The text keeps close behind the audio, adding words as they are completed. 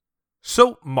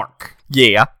So, Mark,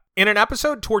 Yeah. in an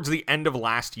episode towards the end of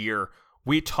last year,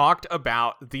 we talked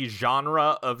about the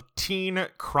genre of teen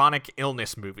chronic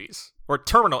illness movies, or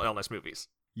terminal illness movies.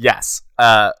 Yes.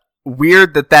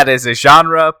 Weird that is a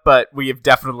genre, but we have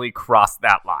definitely crossed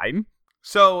that line.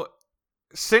 So,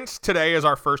 since today is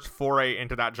our first foray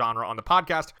into that genre on the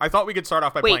podcast, I thought we could start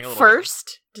off by playing a little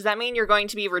first? Does that mean you're going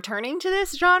to be returning to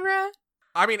this genre?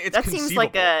 I mean, it's That conceivable. seems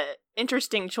like a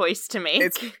interesting choice to make.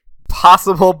 It's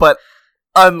possible, but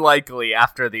unlikely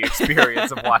after the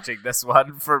experience of watching this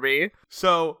one for me.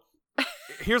 So,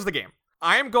 here's the game.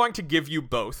 I am going to give you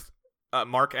both,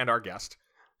 Mark and our guest,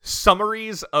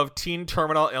 summaries of teen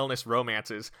terminal illness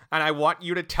romances, and I want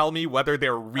you to tell me whether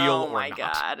they're real or not. Oh my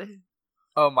god.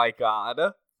 Oh my god.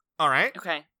 All right?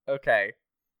 Okay. Okay.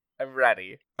 I'm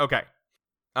ready. Okay.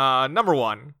 Number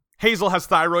one. Hazel has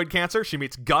thyroid cancer. She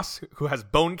meets Gus, who has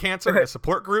bone cancer, in a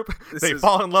support group. They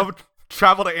fall in love,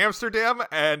 travel to Amsterdam,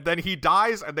 and then he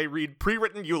dies, and they read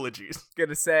pre-written eulogies.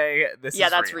 Gonna say this Yeah,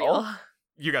 is that's real.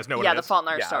 You guys know what Yeah, it The is. Fault in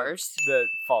Our Yeah. Stars. The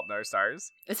Fault in Our Stars.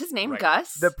 Is his name Right.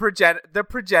 Gus? The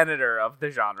progenitor of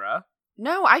the genre.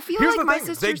 No, I feel Here's like the My thing,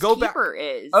 they Sister's go back- Keeper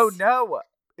is. Oh no.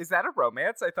 Is that a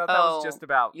romance? I thought that was Oh, just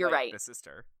about you're right. the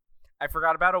sister. I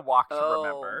forgot about A Walk to Oh,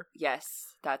 Remember.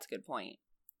 yes. That's a good point.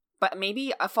 But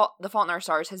maybe The Fault in Our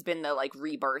Stars has been the,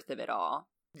 rebirth of it all.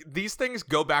 These things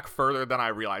go back further than I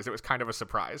realized. It was kind of a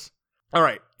surprise. All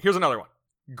right, here's another one.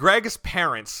 Greg's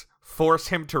parents force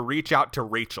him to reach out to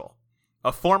Rachel,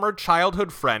 a former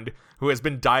childhood friend who has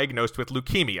been diagnosed with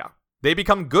leukemia. They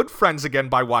become good friends again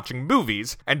by watching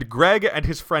movies, and Greg and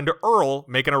his friend Earl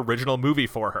make an original movie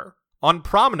for her. On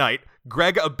prom night,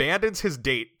 Greg abandons his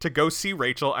date to go see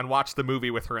Rachel and watch the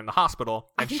movie with her in the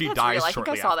hospital, I and think she that's dies real. I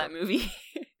shortly think I saw after. that movie.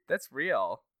 That's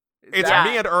real. Is It's that-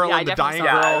 me and Earl Yeah, I and the definitely dying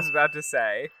saw Yeah, I girl. was about to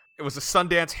say. It was a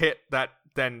Sundance hit that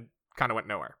then kind of went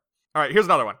nowhere. All right, here's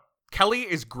another one. Kelly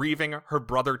is grieving her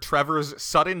brother Trevor's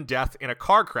sudden death in a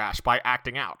car crash by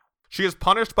acting out. She is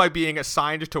punished by being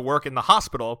assigned to work in the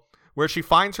hospital, where she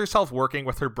finds herself working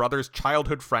with her brother's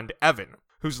childhood friend Evan,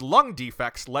 whose lung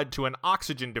defects led to an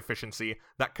oxygen deficiency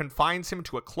that confines him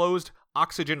to a closed,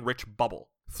 oxygen-rich bubble.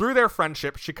 Through their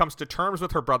friendship, she comes to terms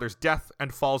with her brother's death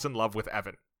and falls in love with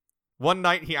Evan. One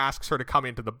night, he asks her to come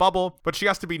into the bubble, but she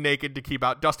has to be naked to keep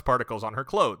out dust particles on her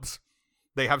clothes.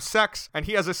 They have sex, and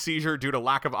he has a seizure due to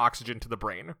lack of oxygen to the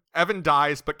brain. Evan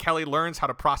dies, but Kelly learns how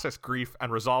to process grief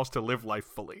and resolves to live life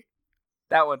fully.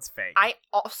 That one's fake. I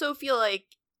also feel like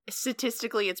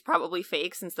statistically it's probably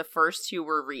fake since the first two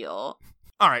were real.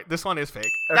 All right, this one is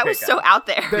fake. That was so out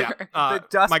there. Yeah, The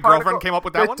dust my particle- girlfriend came up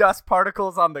with that the one. dust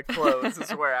particles on the clothes is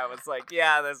where I was like,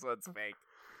 yeah, this one's fake.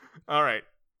 All right,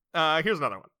 here's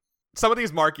another one. Some of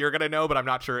these, Mark, you're going to know, but I'm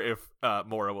not sure if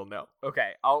Maura will know.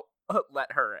 Okay, I'll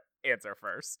let her answer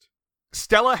first.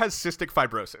 Stella has cystic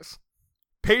fibrosis.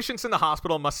 Patients in the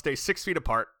hospital must stay 6 feet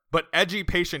apart, but edgy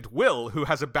patient Will, who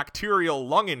has a bacterial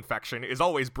lung infection, is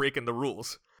always breaking the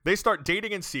rules. They start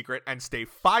dating in secret and stay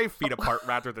 5 feet apart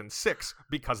rather than 6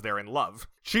 because they're in love.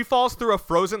 She falls through a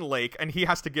frozen lake and he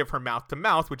has to give her mouth to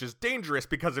mouth, which is dangerous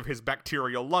because of his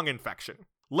bacterial lung infection.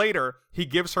 Later, he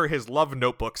gives her his love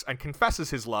notebooks and confesses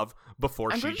his love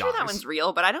before I'm she pretty dies. sure that one's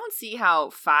real, but I don't see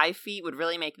how 5 feet would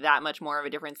really make that much more of a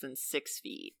difference than 6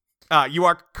 feet. You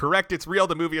are correct. It's real.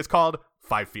 The movie is called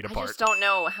 5 Feet I Apart. just don't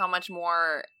know how much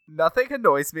more. Nothing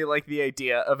annoys me like the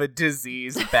idea of a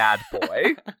diseased bad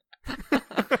boy.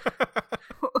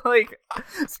 Like,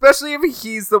 especially if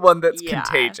he's the one that's Yeah.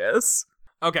 contagious.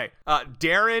 Okay,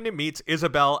 Darren meets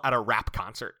Isabel at a rap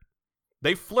concert.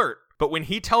 They flirt, but when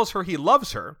he tells her he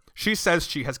loves her, she says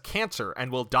she has cancer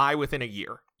and will die within a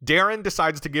year. Darren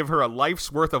decides to give her a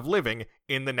life's worth of living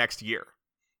in the next year.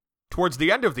 Towards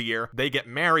the end of the year, they get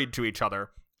married to each other,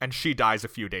 and she dies a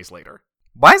few days later.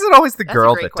 Why is it always the That's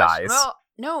girl a great that question. dies? Well,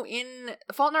 no, in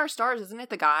Fault in Our Stars, isn't it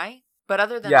the guy? But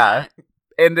other than Yeah. that,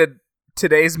 And in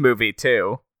today's movie,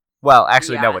 too. Well,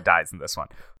 actually, no Yeah. one dies in this one.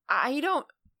 I don't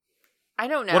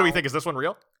know. What do we think? Is this one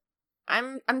real?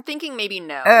 I'm thinking maybe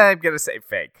no. I'm gonna say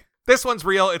fake. This one's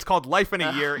real. It's called Life in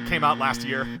a Year. It came out last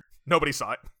year. Nobody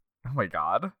saw it. Oh my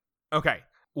god. Okay.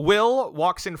 Will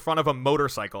walks in front of a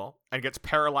motorcycle and gets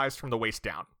paralyzed from the waist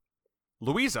down.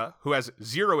 Louisa, who has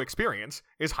zero experience,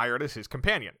 is hired as his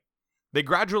companion. They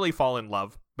gradually fall in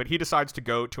love, but he decides to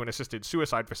go to an assisted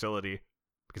suicide facility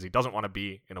because he doesn't want to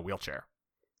be in a wheelchair.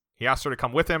 He asks her to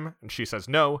come with him, and she says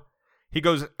no. He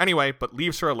goes anyway, but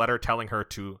leaves her a letter telling her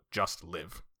to just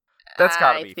live. That's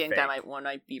gotta be I think fake. that one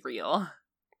might be real.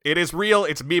 It is real.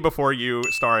 It's Me Before You,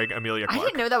 starring Amelia I Clarke.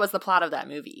 didn't know that was the plot of that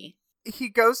movie. He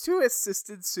goes to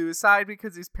assisted suicide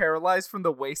because he's paralyzed from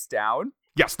the waist down.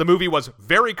 Yes, the movie was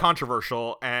very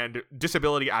controversial, and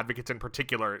disability advocates in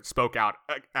particular spoke out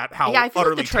at how I feel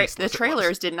utterly like the tasteless it was.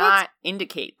 trailers did not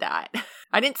indicate that.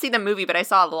 I didn't see the movie, but I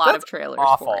saw a lot of trailers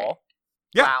awful. for it.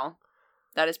 Yeah. Wow.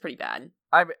 That is pretty bad.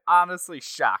 I'm honestly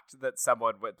shocked that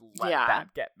someone would let Yeah.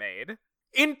 that get made.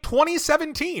 In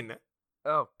 2017.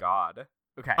 Oh, God.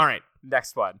 Okay. All right.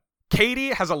 Next one.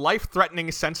 Katie has a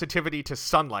life-threatening sensitivity to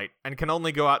sunlight and can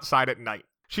only go outside at night.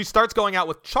 She starts going out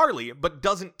with Charlie, but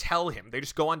doesn't tell him. They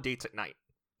just go on dates at night.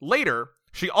 Later,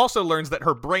 she also learns that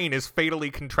her brain is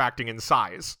fatally contracting in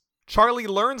size. Charlie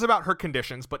learns about her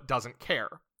conditions, but doesn't care.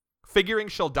 Figuring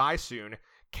she'll die soon,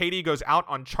 Katie goes out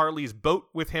on Charlie's boat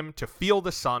with him to feel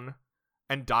the sun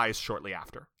and dies shortly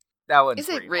after. That one's Is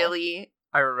it real. really?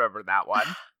 I remember that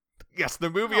one. Yes, the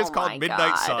movie is Oh called my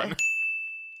Midnight God. Sun.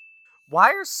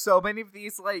 Why are so many of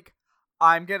these like,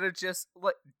 I'm gonna just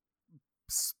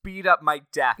speed up my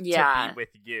death to Yeah. be with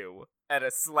you at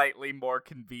a slightly more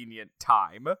convenient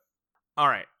time? All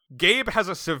right. Gabe has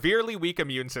a severely weak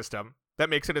immune system that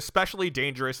makes it especially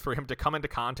dangerous for him to come into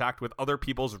contact with other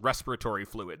people's respiratory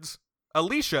fluids.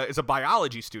 Alicia is a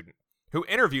biology student who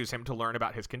interviews him to learn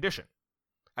about his condition.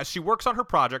 As she works on her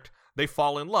project, they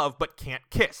fall in love but can't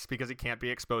kiss because he can't be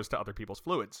exposed to other people's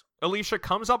fluids. Alicia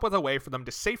comes up with a way for them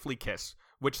to safely kiss,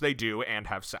 which they do and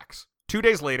have sex. 2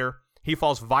 days later, he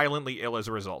falls violently ill as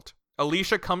a result.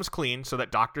 Alicia comes clean so that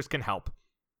doctors can help,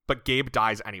 but Gabe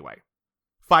dies anyway.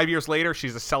 5 years later,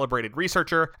 she's a celebrated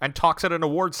researcher and talks at an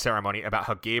awards ceremony about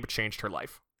how Gabe changed her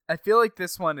life. I feel like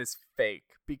this one is fake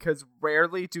because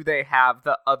rarely do they have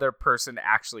the other person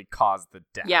actually cause the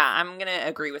death. Yeah, I'm going to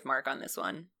agree with Mark on this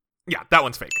one. Yeah, that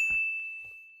one's fake.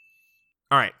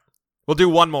 All right. We'll do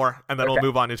one more, and then Okay. we'll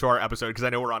move on into our episode, because I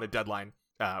know we're on a deadline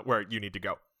where you need to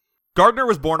go. Gardner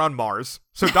was born on Mars,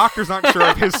 so doctors aren't sure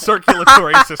if his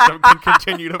circulatory system can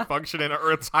continue to function in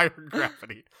Earth's higher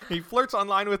gravity. He flirts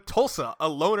online with Tulsa, a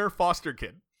loner foster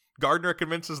kid. Gardner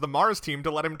convinces the Mars team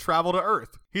to let him travel to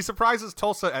Earth. He surprises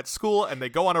Tulsa at school, and they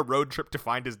go on a road trip to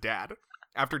find his dad.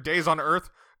 After days on Earth,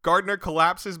 Gardner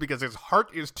collapses because his heart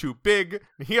is too big.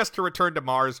 He has to return to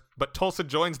Mars, but Tulsa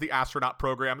joins the astronaut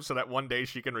program so that one day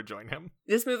she can rejoin him.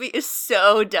 This movie is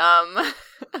so dumb.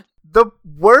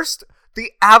 The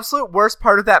absolute worst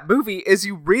part of that movie is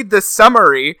you read the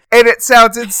summary and it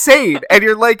sounds insane and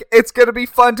you're like, it's gonna be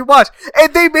fun to watch.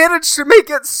 And they managed to make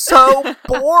it so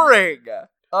boring.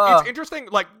 It's interesting,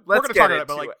 like, we're let's going to get talk about it,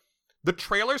 but, into like, it. the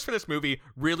trailers for this movie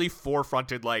really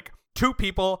forefronted, like, two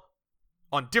people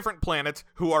on different planets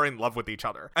who are in love with each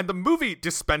other. And the movie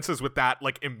dispenses with that,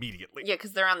 like, immediately. Yeah,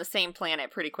 because they're on the same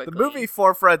planet pretty quickly. The movie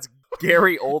forefronts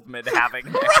Gary Oldman having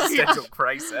an existential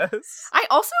crisis. I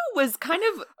also was kind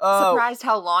of Oh. surprised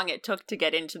how long it took to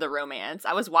get into the romance.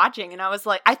 I was watching and I was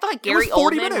like, I thought was Gary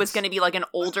 40 Oldman minutes. was going to be like an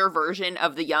older version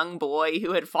of the young boy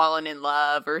who had fallen in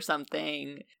love or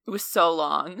something. It was so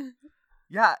long.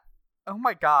 Yeah. Oh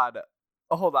my God.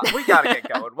 Oh, hold on. We gotta get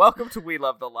going. Welcome to We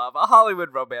Love the Love, a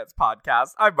Hollywood romance podcast.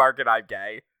 I'm Mark and I'm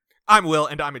gay. I'm Will,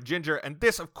 and I'm a ginger, and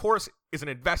this, of course, is an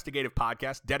investigative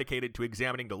podcast dedicated to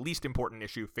examining the least important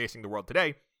issue facing the world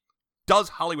today. Does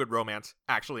Hollywood romance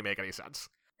actually make any sense?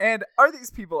 And are these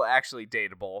people actually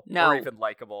dateable No. or even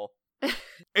likable?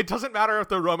 It doesn't matter if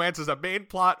the romance is a main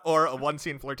plot or a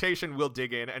one-scene flirtation, we'll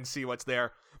dig in and see what's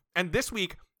there. And this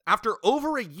week, after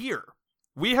over a year,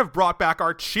 we have brought back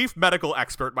our chief medical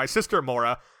expert, my sister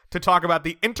Maura, to talk about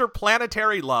the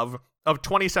interplanetary love of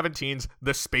 2017's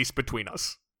The Space Between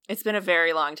Us. It's been a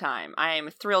very long time. I am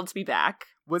thrilled to be back.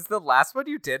 Was the last one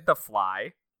you did The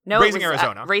Fly? No, Raising it was,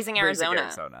 Arizona. Raising Arizona.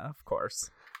 Raising Arizona, of course.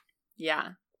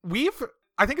 Yeah.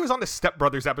 I think it was on the Step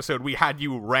Brothers episode, we had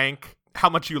you rank how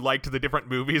much you liked the different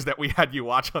movies that we had you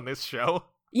watch on this show.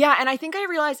 Yeah, and I think I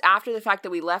realized after the fact that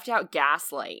we left out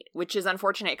Gaslight, which is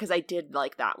unfortunate because I did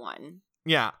like that one.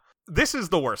 Yeah. This is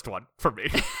the worst one for me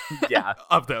Yeah.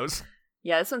 of those.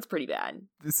 Yeah, this one's pretty bad.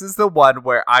 This is the one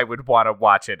where I would want to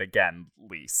watch it again,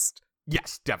 least.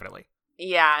 Yes, definitely.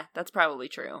 Yeah, that's probably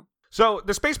true. So,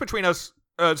 The Space Between Us,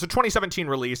 it's a 2017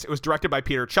 release. It was directed by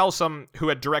Peter Chelsom, who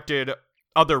had directed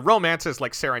other romances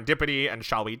like Serendipity and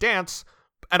Shall We Dance,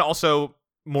 and also,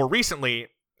 more recently,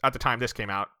 at the time this came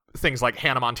out, things like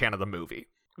Hannah Montana the movie.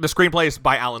 The screenplay is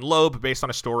by Alan Loeb, based on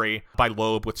a story by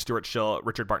Loeb with Stuart Schill,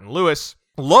 Richard Barton Lewis.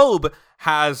 Loeb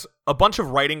has a bunch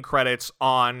of writing credits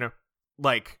on,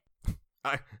 like,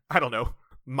 I don't know,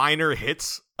 minor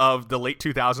hits of the late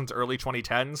 2000s, early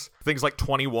 2010s. Things like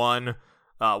 21,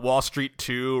 Wall Street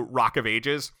 2, Rock of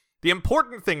Ages. The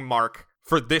important thing, Mark,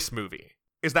 for this movie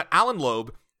is that Alan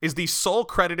Loeb is the sole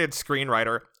credited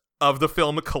screenwriter of the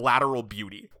film Collateral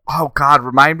Beauty. Oh God,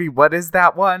 remind me, what is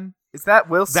that one? Is that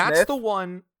Will Smith? That's the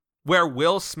one where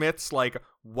Will Smith's, like,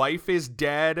 wife is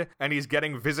dead, and he's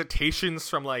getting visitations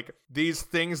from like these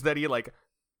things that he like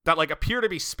that like appear to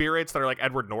be spirits that are like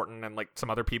Edward Norton and like some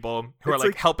other people who are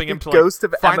like helping him to Ghost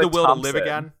of find Emma the will Thompson. to live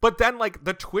again. But then like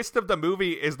the twist of the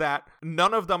movie is that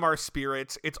none of them are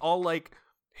spirits. It's all like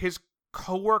his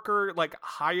coworker like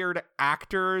hired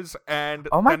actors, and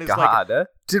Oh my then is god! like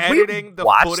Did editing we the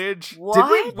watch? footage. What? Did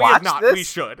we We have watch not. this?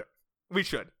 We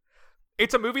should.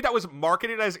 It's a movie that was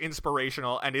marketed as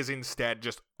inspirational and is instead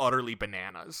just utterly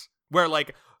bananas. Where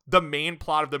like the main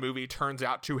plot of the movie turns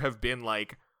out to have been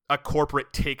like a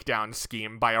corporate takedown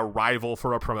scheme by a rival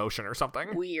for a promotion or something.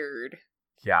 Weird.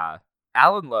 Yeah,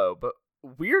 Alan Loeb,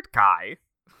 weird guy.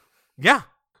 Yeah.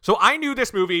 So I knew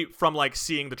this movie from like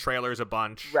seeing the trailers a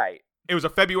bunch. Right. It was a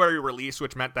February release,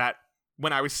 which meant that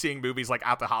when I was seeing movies like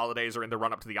at the holidays or in the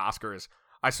run up to the Oscars,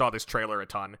 I saw this trailer a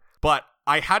ton. But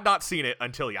I had not seen it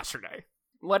until yesterday.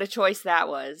 What a choice that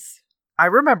was. I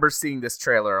remember seeing this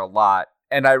trailer a lot,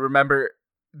 and I remember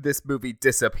this movie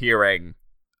disappearing.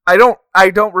 I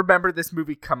don't remember this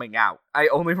movie coming out. I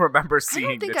only remember I seeing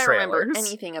don't think the I trailers. remember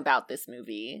anything about this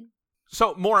movie.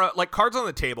 So, Maura, like cards on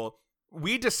the table,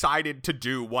 we decided to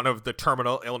do one of the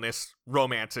terminal illness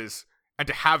romances and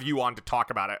to have you on to talk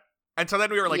about it. And so then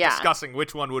we were like discussing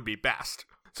which one would be best.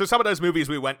 So some of those movies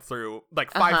we went through,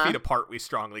 like 5 feet apart, we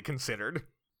strongly considered.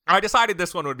 I decided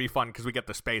this one would be fun because we get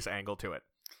the space angle to it.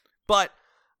 But,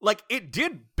 like, it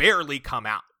did barely come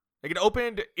out. Like, it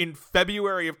opened in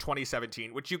February of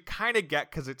 2017, which you kind of get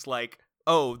because it's like,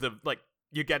 oh,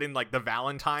 you get in, like, the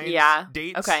Valentine's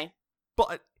dates. Okay.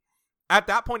 But at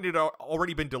that point, it had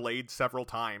already been delayed several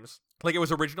times. Like, it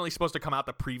was originally supposed to come out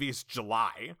the previous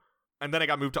July, and then it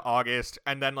got moved to August,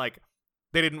 and then, like,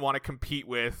 they didn't want to compete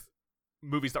with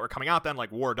movies that were coming out then,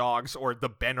 like War Dogs or the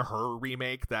Ben-Hur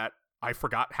remake that I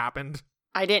forgot happened.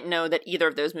 I didn't know that either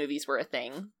of those movies were a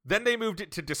thing. Then they moved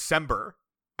it to December,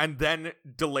 and then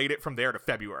delayed it from there to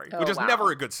February, which is wow. never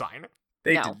a good sign.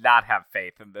 They No. did not have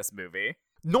faith in this movie.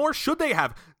 Nor should they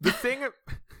have. The thing,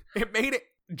 it made it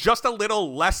just a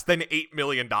little less than $8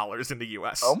 million in the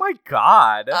US. Oh my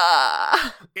god.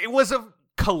 It was a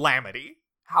calamity.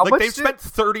 How like, much they've did... spent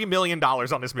 $30 million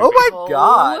on this movie. Oh my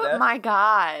god. Oh my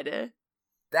god.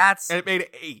 That's And it made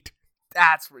 8.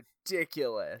 that's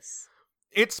ridiculous.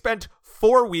 It spent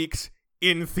 4 weeks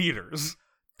in theaters.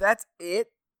 That's it?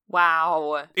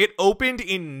 Wow. It opened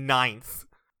in 9th,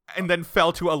 and then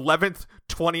fell to 11th,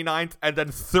 29th, and then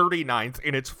 39th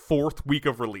in its 4th week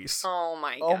of release. Oh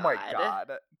my god. Oh my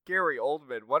god. Gary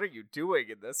Oldman, what are you doing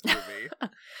in this movie?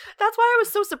 That's why I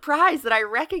was so surprised that I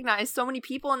recognized so many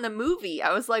people in the movie.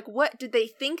 I was like, what? Did they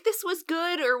think this was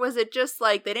good? Or was it just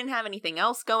like they didn't have anything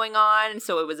else going on,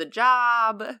 so it was a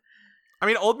job? I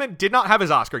mean, Oldman did not have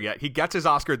his Oscar yet. He gets his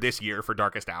Oscar this year for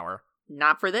Darkest Hour.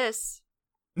 Not for this.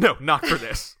 No, not for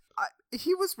this.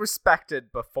 He was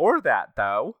respected before that,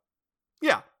 though.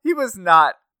 Yeah. He was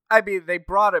not... I mean, they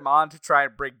brought him on to try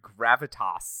and bring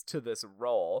gravitas to this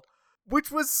role,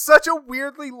 which was such a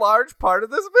weirdly large part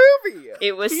of this movie.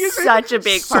 It was He is in such a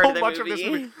big part of the much movie. this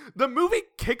movie. The movie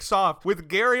kicks off with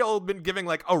Gary Oldman giving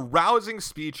like a rousing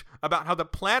speech about how the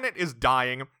planet is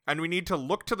dying and we need to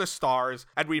look to the stars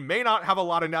and we may not have a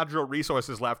lot of natural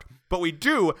resources left, but we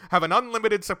do have an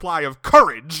unlimited supply of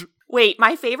courage. Wait,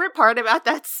 my favorite part about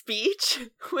that speech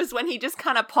was when he just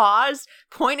kind of paused,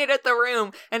 pointed at the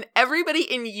room, and everybody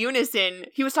in unison,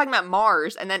 he was talking about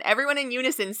Mars, and then everyone in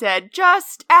unison said,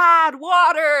 just add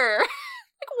water.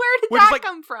 Like, where did Which is that like-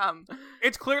 come from?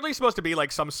 It's clearly supposed to be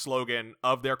like some slogan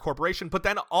of their corporation, but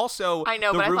then also I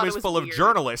know, the but I room thought it is was full of weird.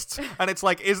 journalists, and it's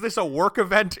like, is this a work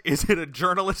event? Is it a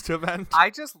journalist event? I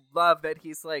just love that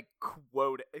he's like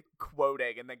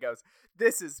quoting and then goes,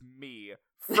 "This is me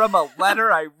from a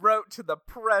letter I wrote to the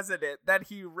president that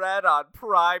he read on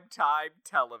primetime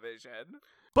television."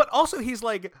 But also he's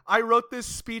like, I wrote this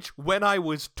speech when I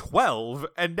was 12,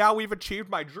 and now we've achieved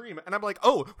my dream. And I'm like,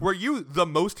 oh, were you the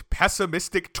most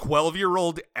pessimistic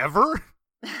 12-year-old ever?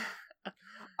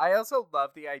 I also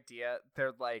love the idea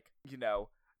they're like,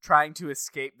 trying to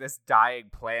escape this dying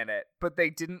planet, but they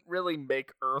didn't really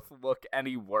make Earth look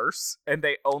any worse, and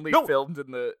they only filmed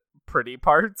in the pretty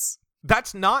parts.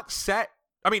 That's not set.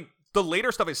 I mean, the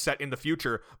later stuff is set in the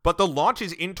future, but the launch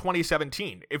is in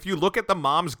 2017. If you look at the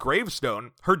mom's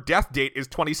gravestone, her death date is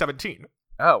 2017.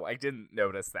 Oh, I didn't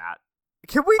notice that.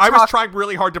 Can we I was trying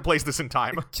really hard to place this in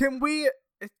time. Can we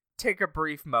take a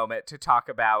brief moment to talk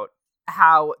about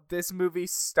how this movie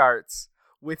starts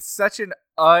with such an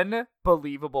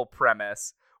unbelievable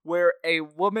premise where a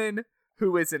woman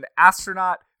who is an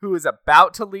astronaut who is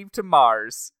about to leave to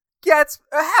Mars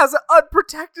has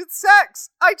unprotected sex?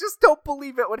 I just don't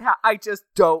believe it would I just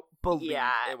don't believe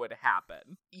Yeah. it would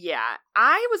happen. Yeah,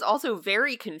 I was also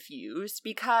very confused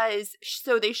because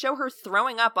so they show her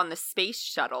throwing up on the space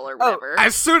shuttle or whatever.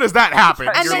 As soon as that happens,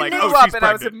 And you're then like, they oh, grew up she's and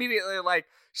I was pregnant. immediately like,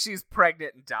 she's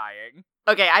pregnant and dying.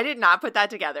 Okay, I did not put that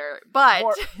together, but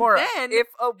Maura, then if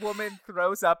a woman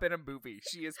throws up in a movie,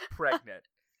 she is pregnant.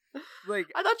 Like,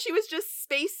 I thought she was just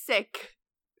space sick.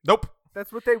 Nope.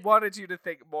 that's what they wanted you to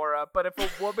think, Maura. But if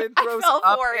a woman I throws fell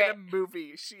up for in it. a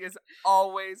movie, she is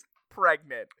always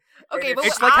pregnant. And Okay, but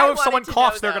It's what like I how if wanted someone to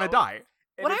coughs, know, they're gonna though, die.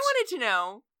 and What I it's- wanted to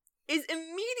know is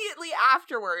immediately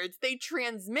afterwards, they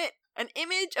transmit an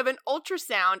image of an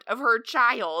ultrasound of her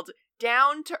child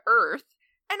down to Earth.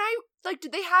 And I, like,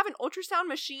 did they have an ultrasound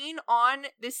machine on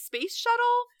this space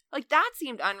shuttle? Like, that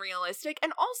seemed unrealistic.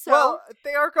 And also, well,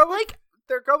 they are going. like,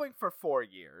 They're going for 4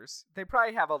 years. They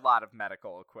probably have a lot of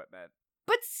medical equipment.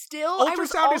 but still, I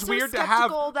was Ultrasound is also weird to have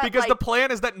skeptical that, because like, the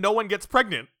plan is that no one gets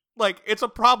pregnant. Like, it's a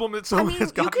problem that I someone mean, has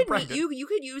you gotten could pregnant. you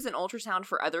could use an ultrasound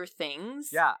for other things.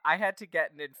 Yeah, I had to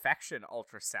get an infection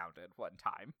ultrasounded one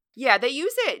time. Yeah, they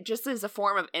use it just as a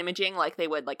form of imaging, like they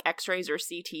would like X-rays or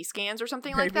CT scans or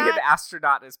something like Maybe that. an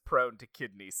astronaut is prone to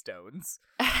kidney stones.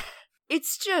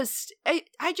 It's just,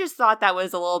 I just thought that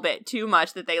was a little bit too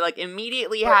much that they like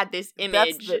immediately had this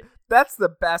image. That's the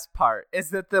best part, is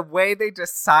that the way they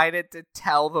decided to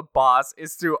tell the boss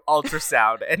is through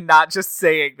ultrasound and not just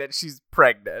saying that she's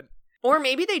pregnant. Or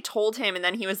maybe they told him and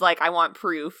then he was like, I want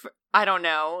proof. I don't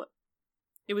know.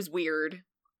 It was weird.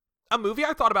 A movie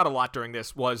I thought about a lot during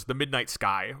this was The Midnight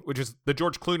Sky, which is the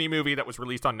George Clooney movie that was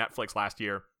released on Netflix last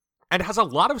year, and has a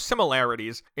lot of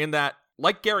similarities in that,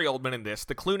 like Gary Oldman in this,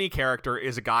 the Clooney character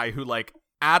is a guy who, like,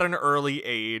 at an early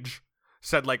age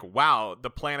said, like, wow,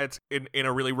 the planet's in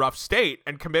a really rough state,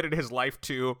 and committed his life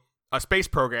to a space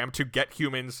program to get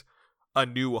humans a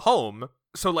new home.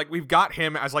 So, like, we've got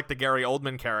him as, like, the Gary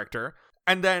Oldman character,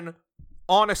 and then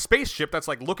on a spaceship that's,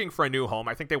 like, looking for a new home,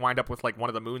 I think they wind up with, like, one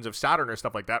of the moons of Saturn or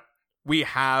stuff like that, we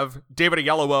have David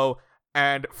Oyelowo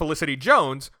and Felicity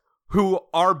Jones, who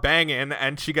are banging,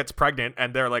 and she gets pregnant,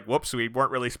 and they're like, whoops, we weren't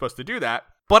really supposed to do that.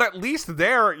 But at least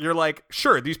there, you're like,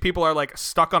 sure, these people are, like,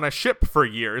 stuck on a ship for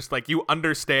years. Like, you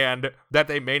understand that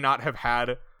they may not have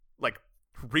had, like,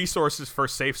 resources for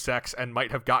safe sex and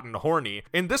might have gotten horny.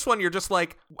 In this one, you're just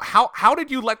like, how did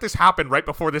you let this happen right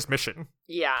before this mission?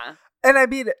 Yeah. And I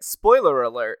mean, spoiler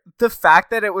alert, the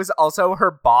fact that it was also her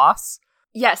boss.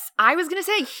 Yes, I was gonna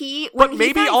say But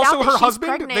maybe also her husband,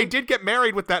 pregnant, they did get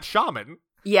married with that shaman.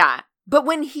 Yeah. But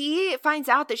when he finds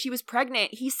out that she was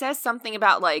pregnant, he says something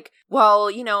about like,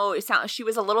 well, you know, she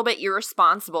was a little bit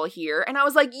irresponsible here. And I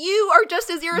was like, you are just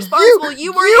as irresponsible.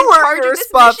 You were in charge of this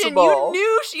mission. You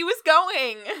knew she was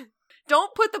going.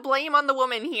 Don't put the blame on the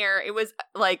woman here. It was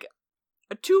like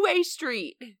a two-way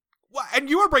street. Well, and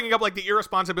you were bringing up, like, the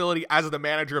irresponsibility as the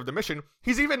manager of the mission.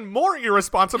 He's even more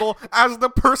irresponsible as the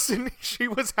person she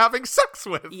was having sex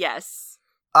with. Yes.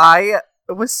 I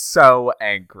was so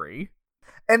angry.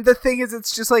 And the thing is,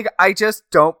 it's just like, I just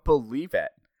don't believe it.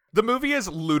 The movie is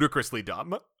ludicrously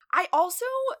dumb. I also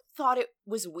thought it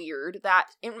was weird that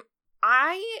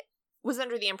I was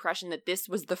under the impression that this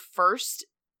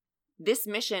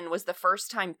mission was the first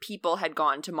time people had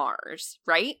gone to Mars,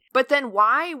 right? But then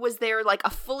why was there like a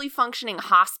fully functioning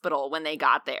hospital when they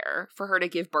got there for her to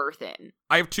give birth in?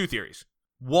 I have two theories.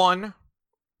 One,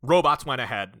 robots went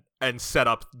ahead and set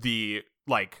up the,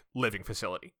 like, living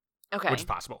facility. Okay. Which is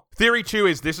possible. Theory 2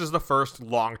 is this is the first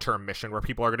long-term mission where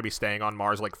people are going to be staying on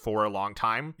Mars, like, for a long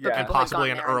time. Yeah. And People had possibly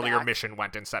gone an there and earlier back. mission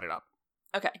went and set it up.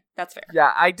 Okay, that's fair.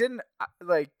 Yeah, I didn't,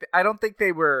 like, I don't think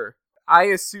they were, I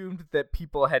assumed that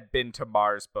people had been to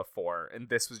Mars before, and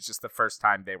this was just the first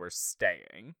time they were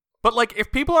staying. But, like,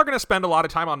 if people are going to spend a lot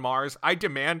of time on Mars, I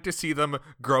demand to see them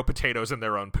grow potatoes in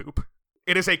their own poop.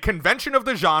 It is a convention of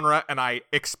the genre, and I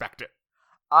expect it.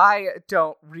 I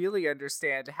don't really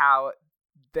understand how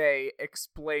they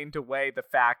explained away the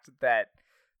fact that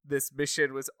this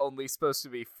mission was only supposed to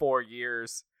be 4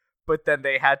 years, but then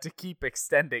they had to keep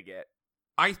extending it.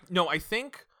 I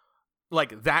think,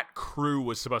 like, that crew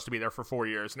was supposed to be there for 4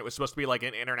 years, and it was supposed to be, like,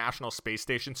 an International Space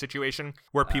Station situation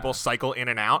where people cycle in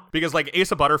and out. Because, like,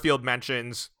 Asa Butterfield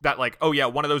mentions that, like, oh, yeah,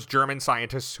 one of those German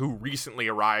scientists who recently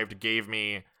arrived gave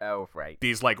me Oh, right.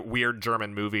 these, like, weird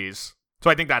German movies. So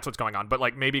I think that's what's going on. But,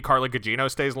 like, maybe Carla Gugino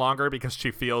stays longer because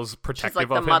she feels protective She's like of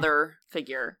the him. mother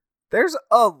figure. There's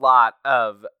a lot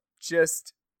of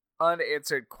just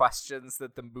unanswered questions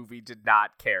that the movie did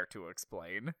not care to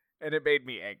explain, and it made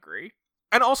me angry.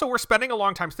 And also, we're spending a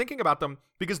long time thinking about them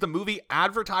because the movie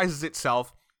advertises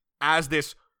itself as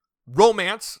this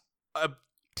romance of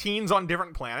teens on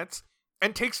different planets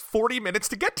and takes 40 minutes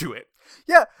to get to it.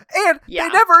 Yeah, and Yeah.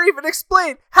 they never even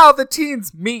explain how the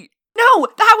teens meet. No,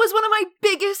 that was one of my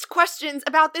biggest questions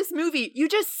about this movie. You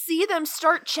just see them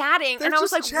start chatting, They're and I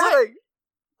was like, just chatting.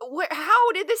 what?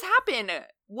 How did this happen?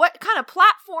 What kind of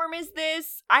platform is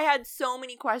this? I had so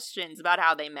many questions about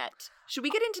how they met. Should we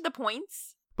get into the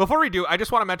points? Before we do, I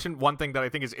just want to mention one thing that I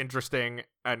think is interesting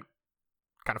and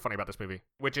kind of funny about this movie,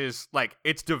 which is, like,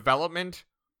 its development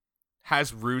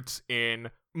has roots in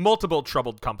multiple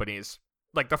troubled companies.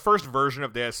 Like, the first version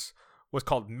of this was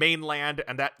called Mainland,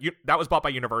 and that was bought by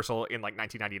Universal in, like,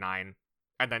 1999,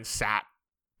 and then sat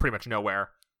pretty much nowhere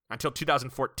until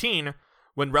 2014,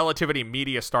 when Relativity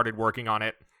Media started working on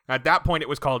it. At that point, it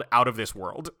was called Out of This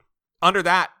World. Under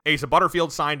that, Asa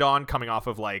Butterfield signed on, coming off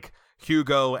of, like,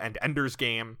 Hugo and Ender's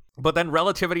Game. But then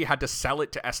Relativity had to sell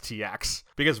it to STX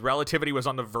because Relativity was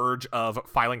on the verge of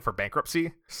filing for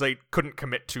bankruptcy, so they couldn't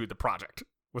commit to the project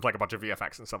with, like, a bunch of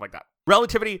VFX and stuff like that.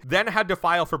 Relativity then had to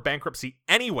file for bankruptcy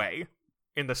anyway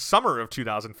in the summer of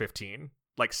 2015,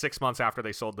 like 6 months after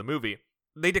they sold the movie.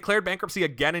 They declared bankruptcy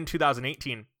again in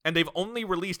 2018, and they've only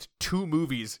released 2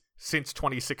 movies since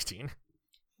 2016.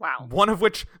 Wow. One of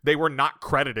which they were not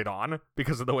credited on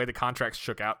because of the way the contracts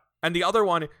shook out. And the other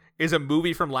one is a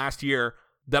movie from last year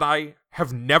that I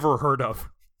have never heard of,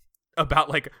 about,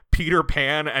 like, Peter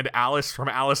Pan and Alice from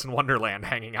Alice in Wonderland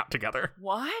hanging out together.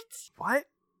 What? What?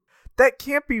 That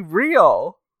can't be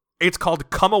real. It's called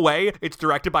Come Away. It's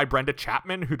directed by Brenda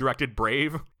Chapman, who directed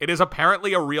Brave. It is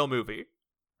apparently a real movie.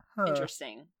 Huh.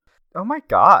 Interesting. Oh my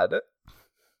god.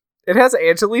 It has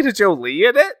Angelina Jolie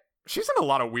in it? She's in a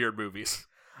lot of weird movies.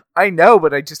 I know,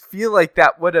 but I just feel like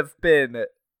that would have been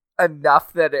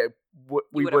enough that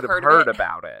we would have heard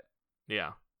about it.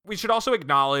 Yeah. We should also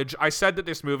acknowledge, I said that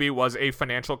this movie was a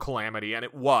financial calamity, and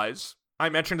it was. I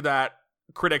mentioned that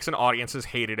critics and audiences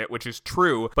hated it, which is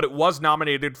true, but it was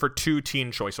nominated for 2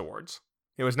 Teen Choice Awards.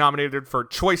 It was nominated for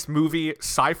Choice Movie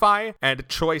Sci-Fi and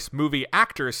Choice Movie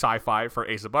Actor Sci-Fi for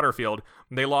Asa Butterfield.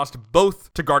 They lost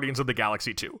both to Guardians of the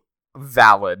Galaxy 2.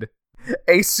 Valid.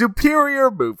 A superior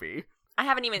movie. I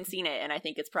haven't even seen it, and I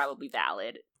think it's probably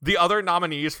valid. The other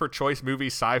nominees for Choice Movie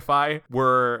Sci-Fi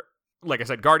were, like I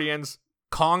said, Guardians,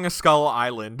 Kong Skull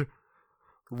Island,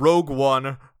 Rogue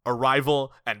One,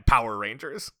 Arrival, and Power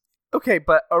Rangers. Okay,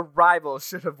 but Arrival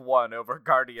should have won over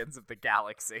Guardians of the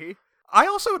Galaxy. I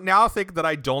also now think that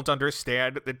I don't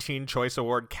understand the Teen Choice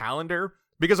Award calendar,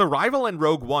 because Arrival and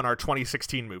Rogue One are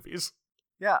 2016 movies.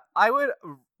 Yeah, I would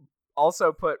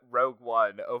also put Rogue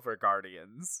One over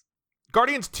Guardians.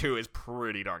 Guardians 2 is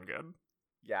pretty darn good.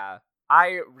 Yeah,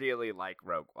 I really like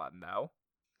Rogue One, though.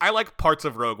 I like parts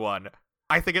of Rogue One.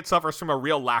 I think it suffers from a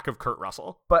real lack of Kurt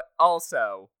Russell. But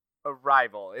also,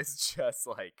 Arrival is just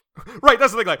like... Right,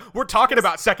 that's the thing, like, we're talking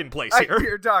about second place here.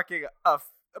 You're talking a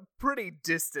pretty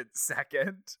distant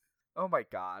second. Oh my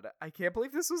god, I can't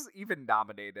believe this was even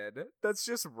nominated. That's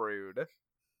just rude.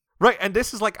 Right, and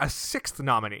this is like a 6th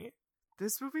nominee.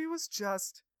 This movie was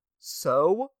just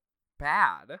so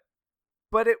bad.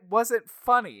 But it wasn't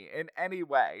funny in any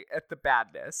way at the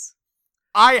badness.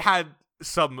 I had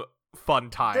some fun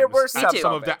times. There were at some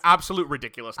some of the absolute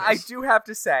ridiculousness. I do have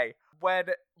to say, when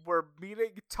we're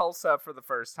meeting Tulsa for the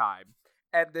first time,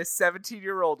 and this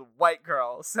 17-year-old white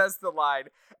girl says the line,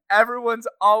 "Everyone's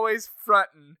always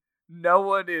frontin', no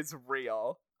one is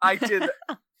real," I did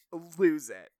lose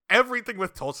it. Everything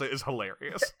with Tulsa is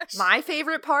hilarious. My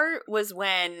favorite part was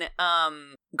when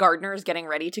Gardner's getting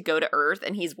ready to go to Earth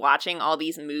and he's watching all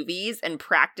these movies and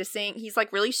practicing. He's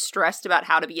like really stressed about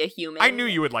how to be a human. I knew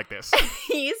you would like this.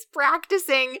 He's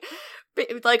practicing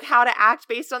like how to act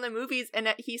based on the movies,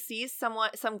 and he sees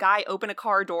some guy open a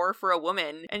car door for a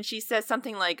woman, and she says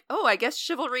something like, "Oh, I guess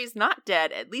chivalry's not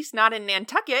dead, at least not in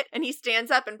Nantucket." And he stands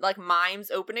up and like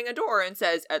mimes opening a door and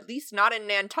says, "At least not in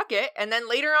Nantucket." And then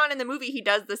later on in the movie he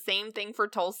does the same thing for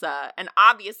Tulsa, and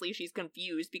obviously she's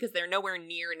confused because they're nowhere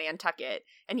near Nantucket,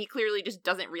 and he clearly just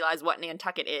doesn't realize what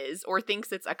Nantucket is or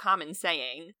thinks it's a common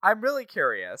saying. I'm really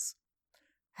curious.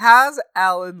 Has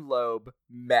Alan Loeb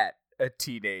met a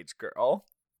teenage girl?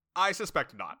 I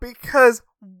suspect not. Because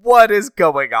what is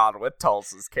going on with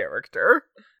Tulsa's character?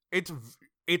 It's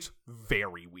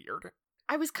very weird.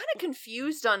 I was kind of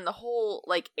confused on the whole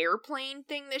like airplane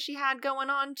thing that she had going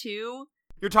on too.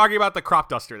 You're talking about the crop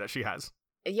duster that she has.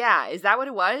 Yeah, is that what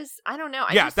it was? I don't know.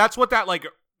 That's what that like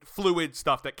fluid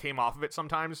stuff that came off of it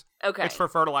sometimes. Okay. It's for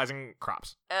fertilizing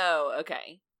crops. Oh,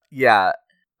 okay. Yeah,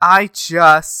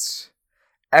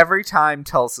 every time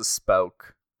Tulsa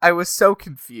spoke, I was so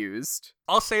confused.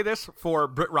 I'll say this for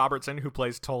Britt Robertson, who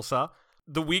plays Tulsa.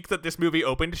 The week that this movie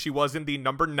opened, she was in the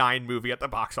number 9 movie at the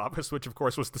box office, which of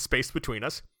course was The Space Between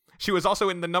Us. She was also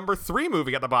in the number 3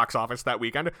 movie at the box office that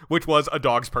weekend, which was A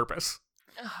Dog's Purpose.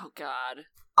 Oh, God.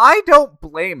 I don't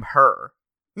blame her.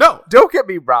 No. Don't get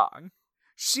me wrong.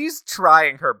 She's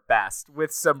trying her best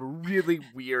with some really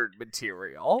weird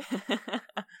material.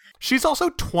 She's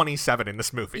also 27 in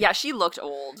this movie. Yeah, she looked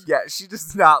old. Yeah, she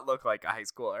does not look like a high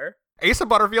schooler. Asa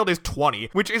Butterfield is 20,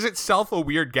 which is itself a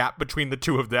weird gap between the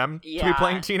two of them to be Yeah.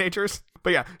 playing teenagers.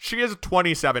 But yeah, she is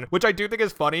 27, which I do think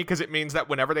is funny because it means that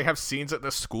whenever they have scenes at the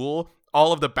school,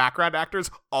 all of the background actors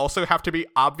also have to be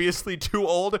obviously too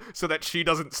old so that she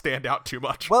doesn't stand out too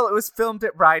much. Well, it was filmed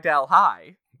at Rydell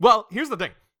High. Well, here's the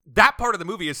thing. That part of the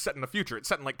movie is set in the future. It's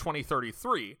set in like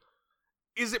 2033.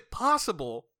 Is it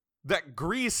possible that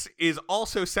Grease is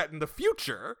also set in the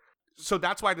future? So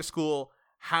that's why the school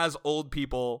has old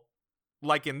people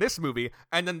like in this movie,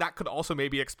 and then that could also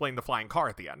maybe explain the flying car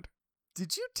at the end.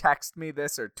 Did you text me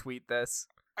this or tweet this?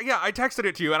 Yeah, I texted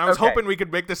it to you, and I was Okay. hoping we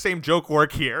could make the same joke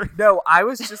work here. No, I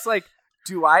was just like,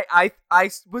 I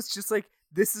was just like,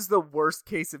 this is the worst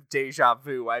case of deja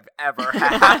vu I've ever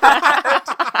had.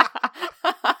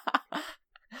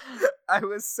 I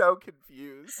was so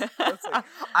confused. I was like,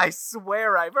 I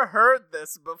swear I've heard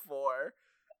this before.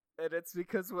 And it's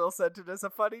because Will sent it as a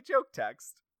funny joke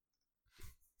text.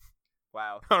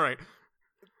 Wow. All right.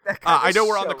 That kinda I know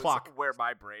we're on the shows clock. Where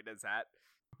my brain is at.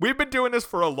 We've been doing this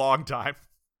for a long time.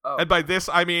 Oh. And by this,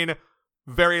 I mean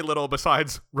very little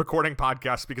besides recording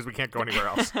podcasts because we can't go anywhere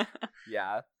else.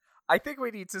 Yeah. I think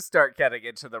we need to start getting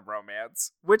into the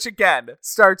romance, which again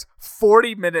starts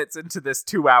 40 minutes into this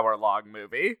 2-hour-long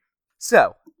movie.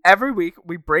 So, every week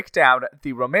we break down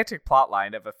the romantic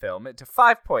plotline of a film into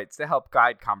 5 points to help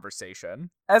guide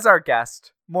conversation. As our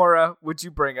guest, Maura, would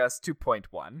you bring us to point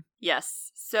 1?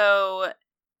 Yes. So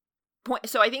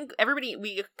I think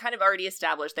we kind of already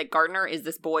established that Gardner is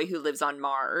this boy who lives on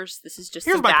Mars. This is just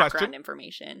Here's some my background question.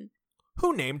 information.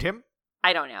 Who named him?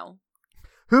 I don't know.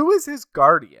 Who is his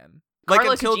guardian? Like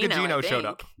Carla until Gugino, I Gugino showed think.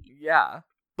 up. Yeah.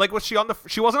 Like was she on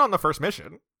she wasn't on the first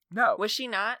mission. No. Was she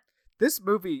not? This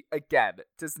movie, again,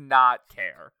 does not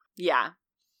care. Yeah.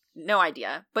 No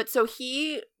idea. But so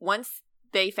once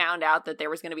they found out that there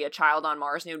was going to be a child on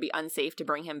Mars and it would be unsafe to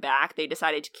bring him back, they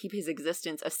decided to keep his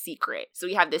existence a secret. So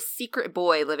we have this secret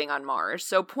boy living on Mars.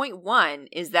 So point 1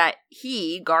 is that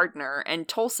Gardner, and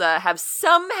Tulsa have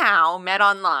somehow met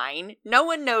online. No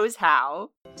one knows how.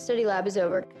 Study lab is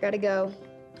over. Gotta go.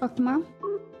 Talk tomorrow?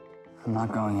 I'm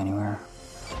not going anywhere.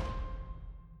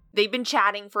 They've been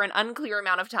chatting for an unclear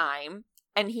amount of time,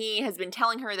 and he has been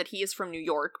telling her that he is from New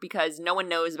York because no one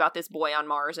knows about this boy on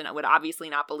Mars and would obviously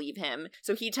not believe him.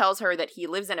 So he tells her that he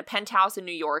lives in a penthouse in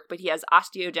New York, but he has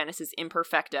osteogenesis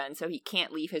imperfecta, and so he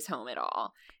can't leave his home at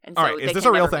all. And so All right, is they this can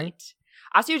a real never thing? meet.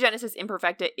 Osteogenesis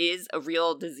imperfecta is a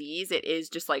real disease. It is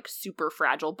just like super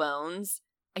fragile bones.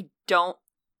 I don't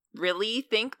really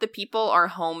think the people are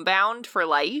homebound for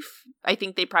life. I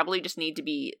think they probably just need to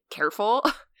be careful.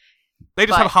 They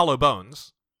just But- have hollow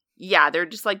bones. Yeah, they're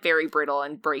just like very brittle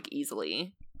and break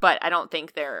easily. But I don't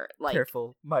think they're like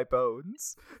Careful, my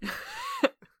bones. I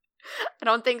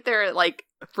don't think they're like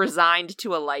resigned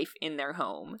to a life in their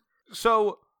home.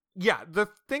 So, yeah, the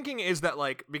thinking is that,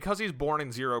 like, because he's born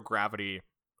in zero gravity,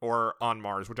 or on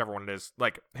Mars, whichever one it is,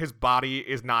 like, his body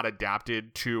is not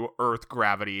adapted to Earth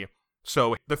gravity.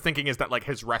 So the thinking is that, like,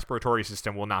 his respiratory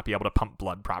system will not be able to pump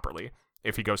blood properly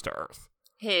if he goes to Earth.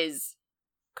 His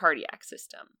cardiac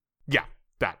system. Yeah,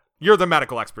 that. You're the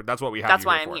medical expert. That's what we have That's you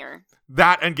why here I'm for. here.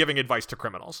 That and giving advice to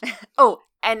criminals. Oh,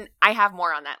 and I have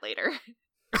more on that later.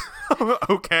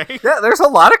 Okay. Yeah, there's a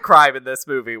lot of crime in this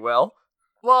movie, Will.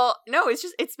 Well, no,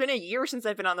 it's been a year since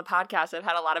I've been on the podcast. I've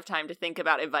had a lot of time to think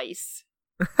about advice.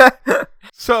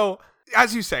 So,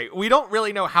 as you say, we don't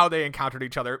really know how they encountered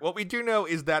each other. What we do know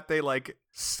is that they, like,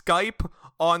 Skype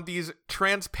on these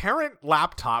transparent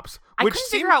laptops, I which couldn't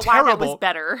seem figure out terrible. why that was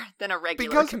better than a regular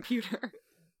Because- computer.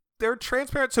 They're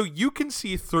transparent so you can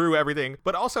see through everything,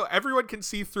 but also everyone can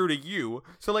see through to you.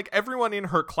 So, like, everyone in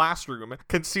her classroom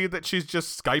can see that she's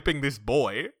just Skyping this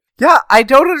boy. Yeah, I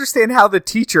don't understand how the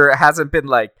teacher hasn't been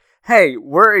like, hey,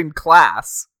 we're in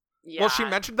class. Yeah. Well, she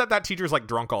mentioned that teacher's, like,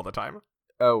 drunk all the time.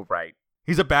 Oh, right.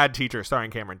 He's a bad teacher, starring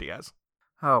Cameron Diaz.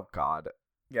 Oh, God.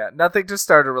 Yeah, nothing to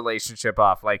start a relationship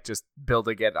off, like just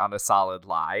building it on a solid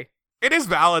lie. It is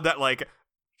valid that, like,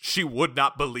 she would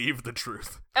not believe the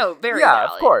truth. Oh, very Yeah,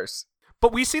 valid. of course.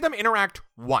 But we see them interact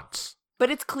once. But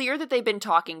it's clear that they've been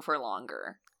talking for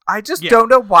longer. I just Yeah. don't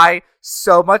know why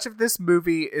so much of this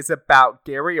movie is about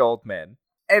Gary Oldman.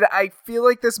 And I feel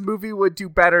like this movie would do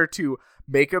better to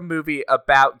make a movie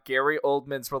about Gary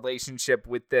Oldman's relationship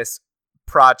with this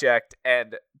project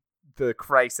and the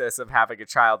crisis of having a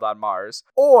child on Mars,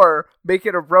 or make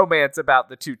it a romance about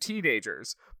the two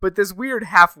teenagers. But this weird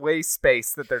halfway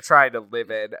space that they're trying to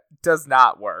live in does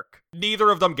not work. Neither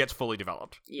of them gets fully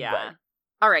developed. Yeah. Right.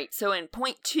 All right, so in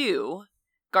point 2,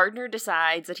 Gardner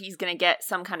decides that he's going to get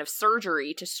some kind of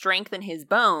surgery to strengthen his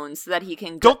bones so that he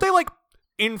can... Don't they, like,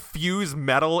 infuse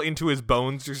metal into his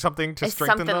bones or something to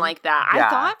strengthen something them? like that. Yeah. I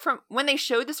thought from when they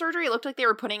showed the surgery, it looked like they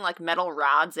were putting, like, metal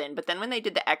rods in, but then when they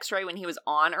did the x-ray when he was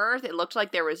on Earth, it looked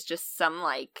like there was just some,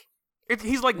 like...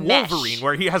 He's like mesh. Wolverine,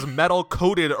 where he has metal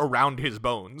coated around his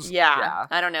bones. Yeah,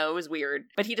 I don't know, it was weird.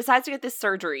 But he decides to get this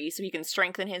surgery so he can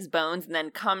strengthen his bones and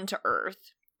then come to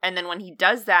Earth. And then when he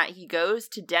does that, he goes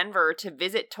to Denver to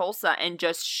visit Tulsa and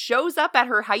just shows up at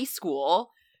her high school.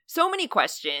 So many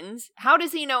questions. How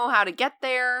does he know how to get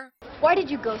there? Why did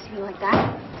you ghost me like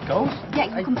that? Ghost?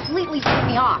 Yeah, you completely threw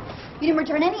me off. You didn't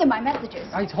return any of my messages.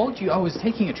 I told you I was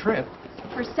taking a trip.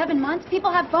 For 7 months,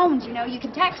 people have phones, you know. You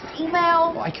can text,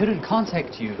 email. Well, I couldn't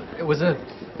contact you. It was a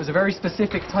very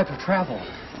specific type of travel.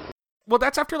 Well,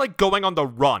 that's after, like, going on the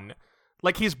run.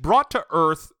 Like, he's brought to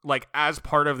Earth, like, as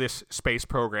part of this space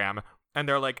program, and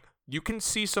they're like, you can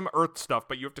see some Earth stuff,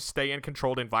 but you have to stay in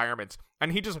controlled environments.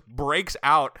 And he just breaks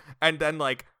out and then,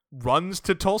 like, runs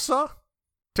to Tulsa?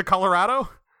 To Colorado?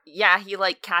 Yeah, he,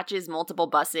 like, catches multiple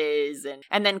buses,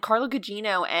 and then Carla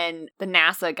Gugino and the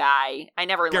NASA guy, I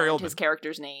never Gary learned Oldman. his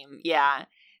character's name. Yeah.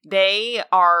 They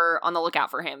are on the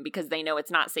lookout for him because they know it's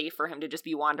not safe for him to just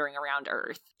be wandering around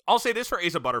Earth. I'll say this for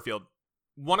Asa Butterfield.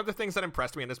 One of the things that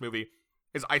impressed me in this movie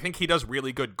is I think he does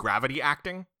really good gravity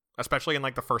acting, especially in,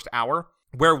 like, the first hour,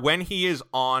 where when he is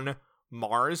on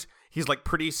Mars, he's, like,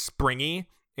 pretty springy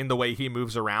in the way he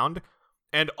moves around.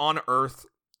 And on Earth,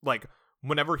 like,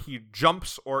 whenever he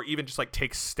jumps or even just, like,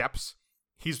 takes steps,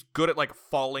 he's good at, like,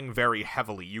 falling very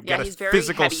heavily. You Yeah, get he's a very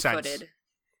physical sense heavy-footed.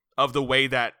 of the way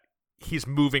that he's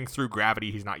moving through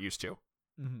gravity he's not used to.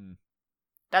 Mm-hmm.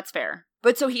 That's fair.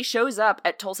 But so he shows up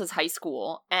at Tulsa's high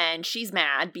school, and she's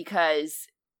mad because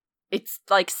it's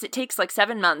like it takes like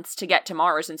 7 months to get to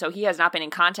Mars, and so he has not been in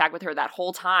contact with her that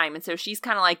whole time. And so she's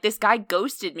kind of like, this guy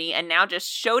ghosted me and now just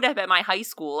showed up at my high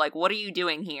school. Like, what are you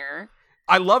doing here?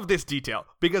 I love this detail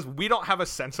because we don't have a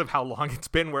sense of how long it's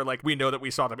been where, like, we know that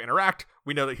we saw them interact.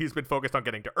 We know that he's been focused on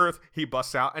getting to Earth. He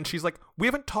busts out and she's like, we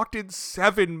haven't talked in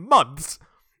 7 months.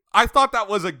 I thought that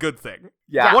was a good thing.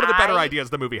 Yeah. One of the better ideas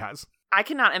the movie has. I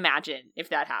cannot imagine if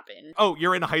that happened. Oh,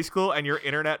 you're in high school and your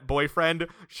internet boyfriend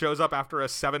shows up after a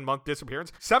 7-month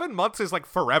disappearance? 7 months is like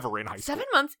forever in high school. 7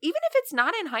 months, even if it's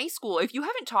not in high school, if you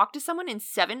haven't talked to someone in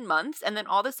 7 months and then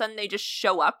all of a sudden they just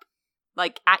show up,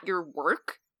 like, at your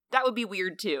work, that would be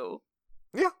weird too.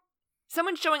 Yeah.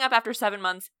 Someone showing up after 7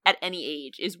 months at any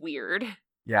age is weird.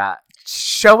 Yeah.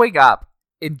 Showing up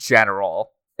in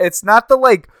general. It's not the,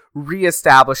 like,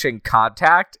 reestablishing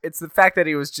contact. It's the fact that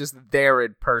he was just there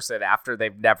in person after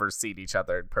they've never seen each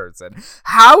other in person.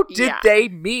 How did they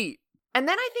meet? And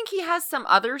then I think he has some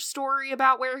other story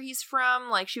about where he's from.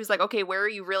 Like, she was like, okay, where are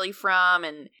you really from?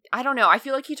 And I don't know. I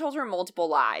feel like he told her multiple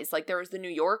lies. Like, there was the New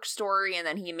York story, and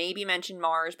then he maybe mentioned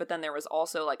Mars, but then there was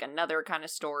also, like, another kind of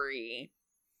story.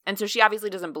 And so she obviously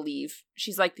doesn't believe.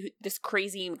 She's like, this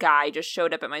crazy guy just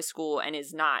showed up at my school and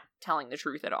is not telling the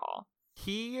truth at all.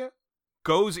 He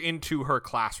goes into her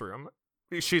classroom.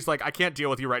 She's like, I can't deal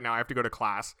with you right now. I have to go to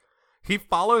class. He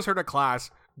follows her to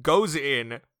class, goes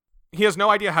in. He has no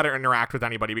idea how to interact with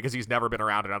anybody because he's never been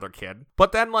around another kid.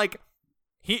 But then, like,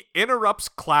 he interrupts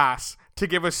class to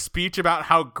give a speech about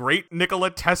how great Nikola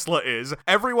Tesla is.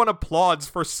 Everyone applauds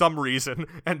for some reason,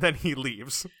 and then he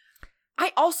leaves.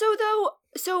 I also, though,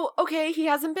 so, okay, he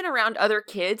hasn't been around other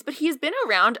kids, but he's been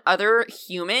around other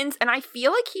humans, and I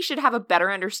feel like he should have a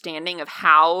better understanding of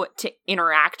how to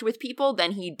interact with people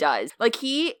than he does. Like,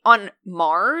 he, on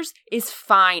Mars, is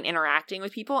fine interacting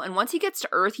with people, and once he gets to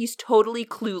Earth, he's totally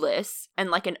clueless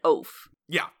and like an oaf.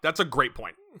 Yeah, that's a great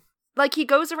point. Like, he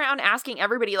goes around asking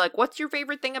everybody, like, what's your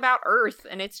favorite thing about Earth?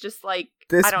 And it's just like,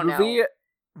 This I don't movie know.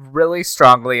 really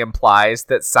strongly implies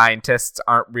that scientists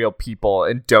aren't real people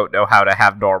and don't know how to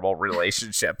have normal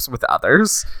relationships with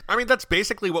others. I mean, that's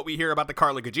basically what we hear about the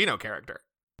Carla Gugino character.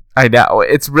 I know,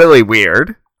 it's really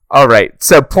weird. All right,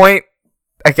 so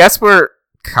I guess we're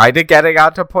kind of getting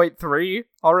on to point 3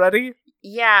 already.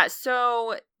 Yeah,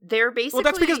 so they're basically... Well,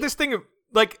 that's because this thing,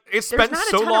 like, it spent not a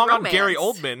so ton of long on romance. Gary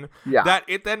Oldman Yeah. that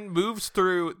it then moves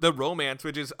through the romance,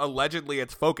 which is allegedly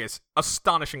its focus,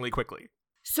 astonishingly quickly.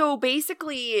 So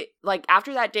basically, like,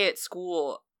 after that day at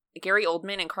school, Gary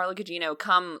Oldman and Carla Gugino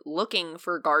come looking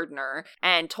for Gardner,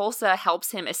 and Tulsa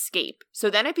helps him escape. So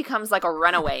then it becomes like a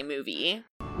runaway movie.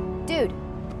 Dude,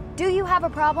 do you have a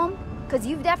problem? Because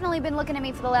you've definitely been looking at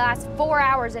me for the last 4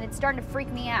 hours and it's starting to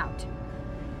freak me out.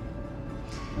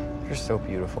 You're so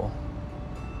beautiful.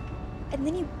 And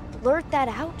then you blurt that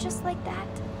out just like that?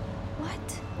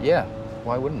 What? Yeah,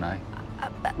 why wouldn't I?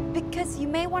 Because you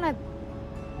may want to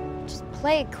just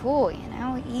play it cool, you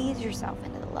know? Ease yourself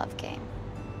into the love game.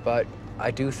 But I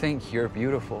do think you're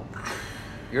beautiful.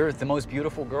 You're the most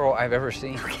beautiful girl I've ever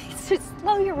seen. Okay, so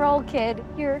slow your roll, kid.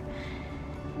 You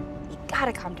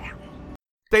gotta calm down.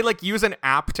 They, like, use an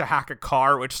app to hack a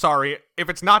car, which, sorry, if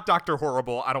it's not Dr.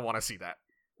 Horrible, I don't want to see that.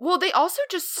 Well, they also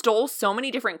just stole so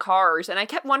many different cars, and I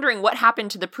kept wondering what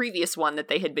happened to the previous one that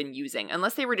they had been using,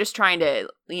 unless they were just trying to,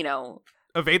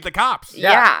 Evade the cops.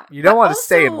 Yeah. You don't But want to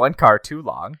stay in also- one car too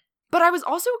long. But I was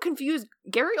also confused.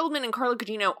 Gary Oldman and Carla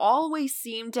Gugino always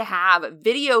seemed to have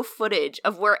video footage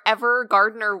of wherever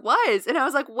Gardner was. And I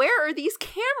was like, where are these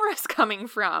cameras coming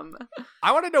from?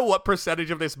 I want to know what percentage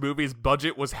of this movie's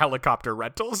budget was helicopter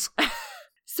rentals.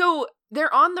 So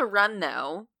they're on the run,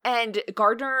 though. And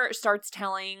Gardner starts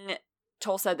telling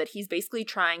Tulsa that he's basically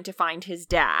trying to find his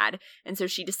dad. And so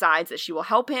she decides that she will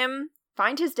help him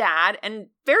find his dad, and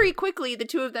very quickly the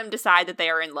two of them decide that they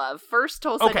are in love. First,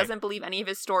 Tulsa doesn't believe any of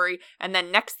his story, and then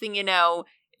next thing you know,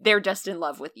 they're just in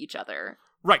love with each other.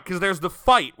 Right, because there's the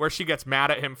fight where she gets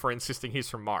mad at him for insisting he's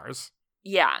from Mars.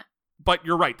 Yeah. But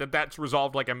you're right, that's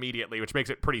resolved, like, immediately, which makes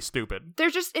it pretty stupid. They're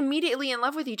just immediately in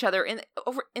love with each other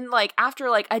after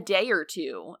a day or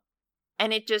two.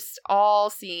 And it just all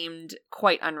seemed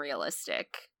quite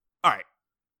unrealistic. All right.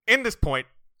 In this point,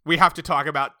 we have to talk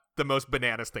about the most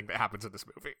bananas thing that happens in this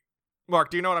movie. Mark,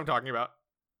 do you know what I'm talking about?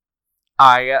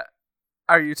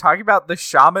 Are you talking about the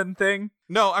shaman thing?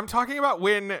 No, I'm talking about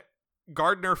when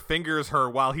Gardner fingers her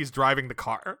while he's driving the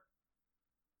car.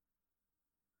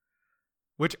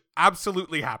 Which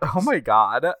absolutely happens. Oh my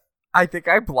god. I think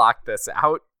I blocked this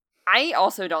out. I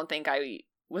also don't think I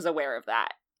was aware of that.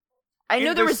 I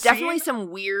know In there the was definitely scene-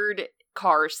 some weird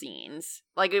car scenes.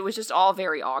 Like, it was just all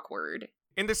very awkward.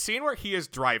 In the scene where he is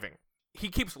driving, he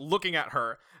keeps looking at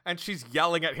her, and she's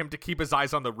yelling at him to keep his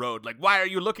eyes on the road. Like, why are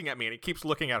you looking at me? And he keeps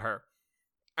looking at her.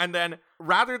 And then,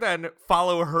 rather than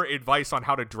follow her advice on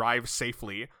how to drive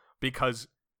safely, because,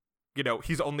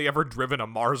 he's only ever driven a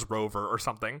Mars rover or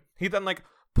something, he then,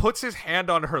 puts his hand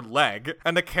on her leg,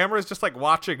 and the camera is just,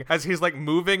 watching as he's,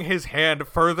 moving his hand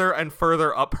further and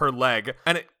further up her leg,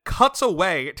 and it cuts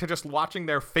away to just watching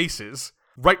their faces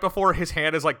right before his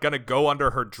hand is, gonna go under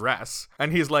her dress.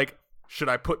 And he's like, should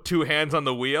I put 2 hands on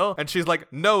the wheel? And she's like,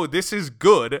 no, this is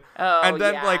good. Oh, and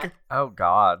then, yeah. Oh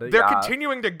god. they're yeah.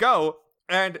 continuing to go.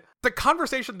 And the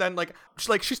conversation then,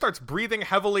 she starts breathing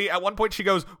heavily. At one point, she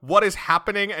goes, what is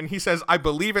happening? And he says, I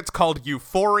believe it's called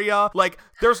euphoria.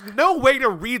 There's no way to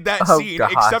read that Oh, scene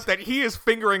God. except that he is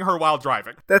fingering her while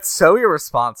driving. That's so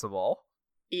irresponsible.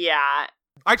 Yeah.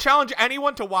 I challenge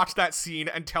anyone to watch that scene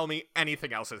and tell me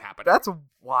anything else has happened. That's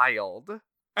wild.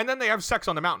 And then they have sex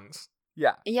on the mountains.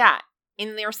 Yeah. Yeah.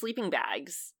 In their sleeping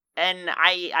bags. And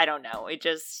I don't know. It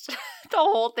just, the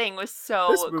whole thing was This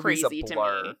so movie's crazy a to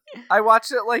blur. me. I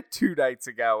watched it 2 nights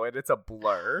ago and it's a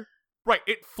blur. Right,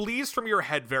 it flees from your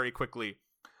head very quickly.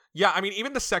 Yeah, I mean,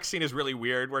 even the sex scene is really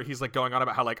weird, where he's, going on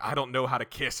about how, I don't know how to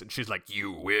kiss, and she's like,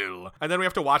 you will. And then we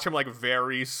have to watch him,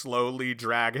 very slowly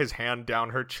drag his hand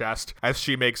down her chest as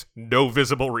she makes no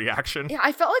visible reaction. Yeah,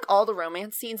 I felt like all the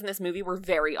romance scenes in this movie were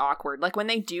very awkward. Like, when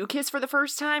they do kiss for the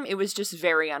first time, it was just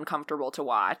very uncomfortable to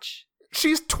watch.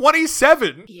 She's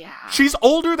 27! Yeah. She's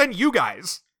older than you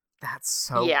guys! That's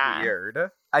so Yeah. weird.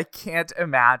 I can't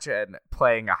imagine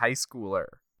playing a high schooler.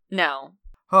 No.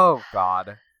 Oh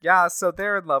god. Yeah, so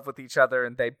they're in love with each other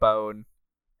and they bone.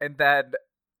 And then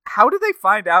how do they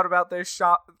find out about this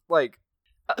shop?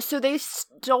 So they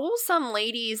stole some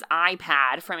lady's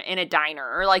iPad from in a diner.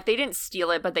 Or, they didn't steal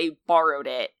it, but they borrowed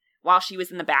it while she was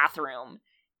in the bathroom.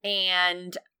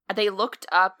 And they looked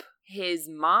up his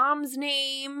mom's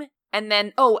name. And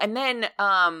then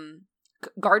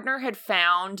Gardner had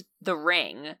found the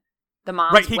ring. The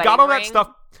mom's Right, he got all that ring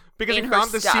stuff because he in her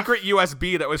found the stuff. secret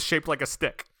USB that was shaped like a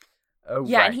stick. Oh,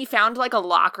 Yeah, right. and he found a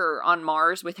locker on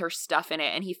Mars with her stuff in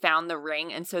it, and he found the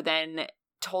ring, and so then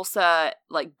Tulsa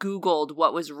Googled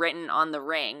what was written on the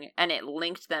ring, and it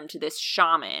linked them to this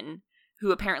shaman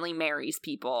who apparently marries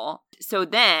people. So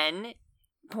then,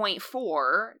 point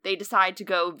 4, they decide to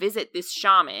go visit this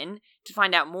shaman to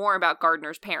find out more about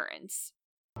Gardner's parents.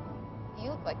 You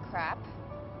look like crap.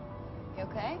 You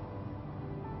okay?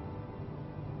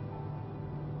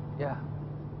 Yeah.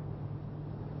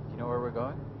 You know where we're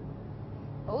going?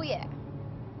 Oh, yeah.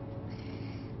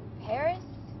 Paris,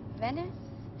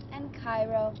 Venice, and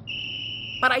Cairo.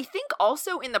 But I think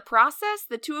also in the process,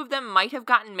 the two of them might have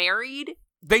gotten married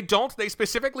They don't. They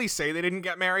specifically say they didn't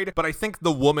get married, but I think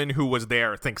the woman who was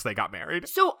there thinks they got married.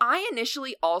 So I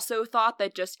initially also thought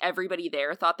that just everybody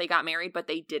there thought they got married, but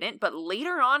they didn't. But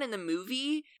later on in the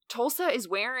movie, Tulsa is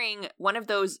wearing one of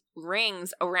those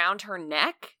rings around her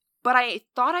neck, but I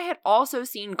thought I had also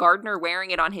seen Gardner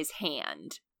wearing it on his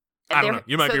hand. And I don't know.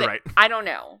 You might be right. I don't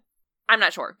know. I'm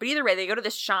not sure. But either way, they go to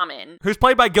this shaman. Who's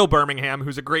played by Gil Birmingham,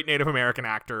 who's a great Native American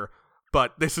actor,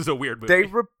 but this is a weird movie. They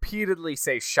repeatedly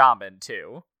say shaman,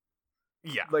 too.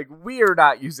 Yeah. Like, we are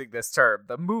not using this term.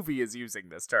 The movie is using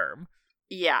this term.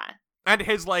 Yeah. And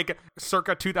his, like,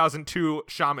 circa 2002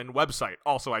 shaman website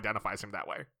also identifies him that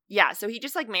way. Yeah, so he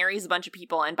just, like, marries a bunch of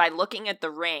people, and by looking at the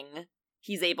ring,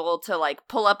 he's able to, like,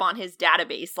 pull up on his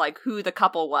database, like, who the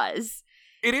couple was.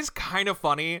 It is kind of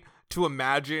funny to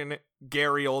imagine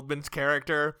Gary Oldman's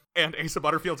character and Asa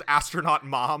Butterfield's astronaut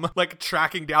mom, like,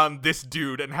 tracking down this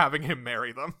dude and having him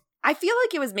marry them. I feel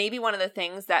like it was maybe one of the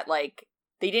things that, like,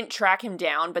 they didn't track him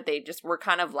down, but they just were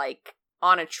kind of, like,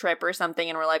 on a trip or something,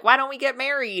 and were like, why don't we get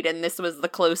married? And this was the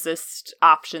closest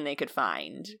option they could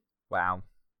find. Wow.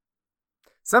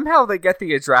 Somehow they get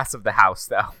the address of the house,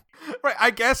 though. Right,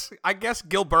 I guess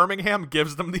Gil Birmingham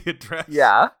gives them the address.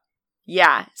 Yeah.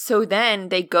 Yeah, so then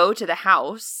they go to the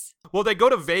house. Well, they go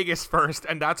to Vegas first,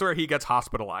 and that's where he gets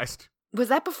hospitalized. Was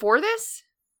that before this?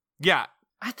 Yeah.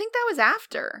 I think that was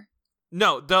after.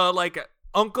 No, the, like,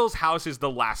 uncle's house is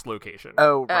the last location.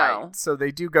 Oh, right. Oh. So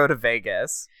they do go to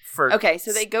Vegas. Okay,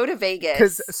 so they go to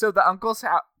Vegas. So the uncle's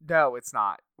house... No, it's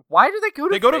not. Why do they go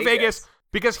to Vegas? They go to Vegas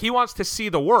because he wants to see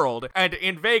the world, and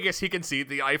in Vegas he can see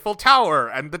the Eiffel Tower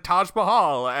and the Taj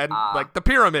Mahal and, like, the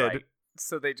pyramid. Right.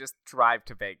 So they just drive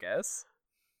to Vegas.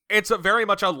 It's very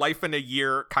much a life in a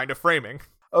year kind of framing.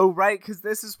 Oh, right, because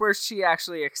this is where she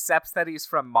actually accepts that he's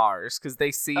from Mars, because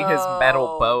they see his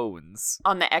metal bones.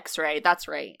 On the x-ray, that's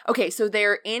right. Okay, so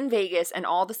they're in Vegas, and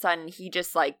all of a sudden, he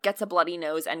just, like, gets a bloody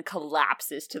nose and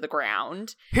collapses to the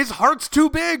ground. His heart's too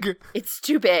big! It's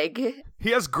too big.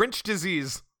 He has Grinch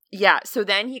disease. Yeah, so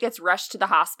then he gets rushed to the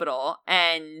hospital,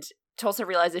 and Tulsa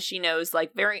realizes she knows,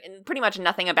 like, pretty much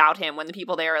nothing about him when the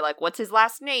people there are like, what's his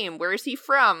last name? Where is he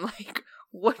from? Like,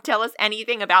 tell us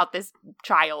anything about this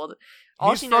child.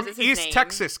 All He's she knows from is his East name.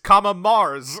 Texas,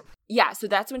 Mars. Yeah, so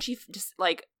that's when she just,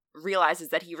 like, realizes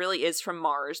that he really is from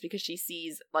Mars because she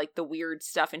sees, like, the weird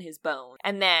stuff in his bone.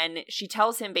 And then she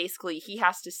tells him basically he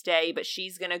has to stay, but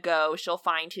she's gonna go. She'll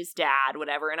find his dad,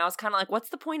 whatever. And I was kind of like, what's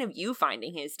the point of you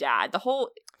finding his dad? The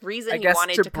whole reason he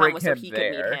wanted to come was so he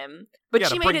could meet him. But yeah,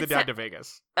 she to made bring it the dad to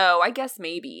Vegas. Oh, I guess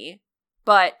maybe.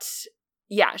 But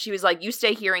yeah, she was like, you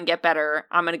stay here and get better.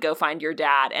 I'm gonna go find your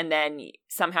dad. And then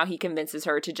somehow he convinces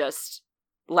her to just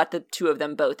let the two of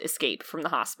them both escape from the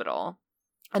hospital.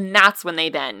 And that's when they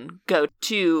then go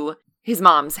to his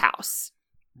mom's house.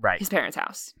 Right. His parents'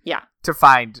 house. Yeah. To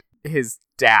find his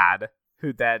dad,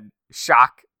 who then,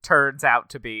 shock, turns out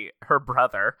to be her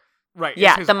brother. Right.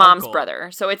 Yeah, his the mom's uncle.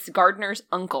 brother. So it's Gardner's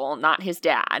uncle, not his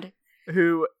dad.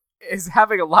 Who is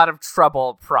having a lot of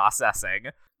trouble processing.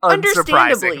 Understandably.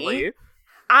 Unsurprisingly.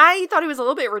 I thought it was a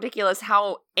little bit ridiculous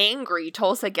how angry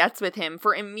Tulsa gets with him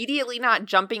for immediately not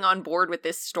jumping on board with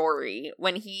this story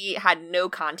when he had no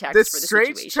context This for the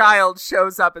strange situation. child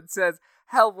shows up and says,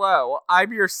 "Hello,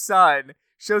 I'm your son."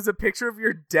 Shows a picture of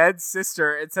your dead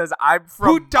sister and says, "I'm from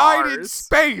Who died in Mars."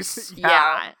 space.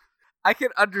 Yeah. I can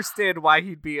understand why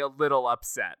he'd be a little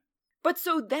upset. But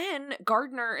so then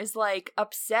Gardner is like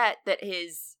upset that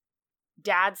his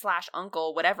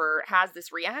dad/uncle, whatever, has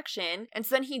this reaction. And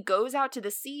so then he goes out to the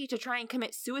sea to try and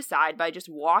commit suicide by just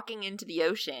walking into the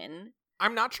ocean.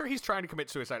 I'm not sure he's trying to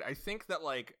commit suicide. I think that,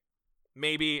 like,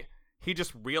 maybe he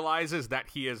just realizes that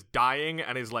he is dying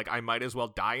and is like, I might as well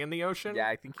die in the ocean. Yeah,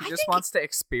 I think he I just think wants to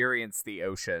experience the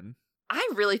ocean. I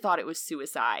really thought it was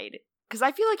suicide. Because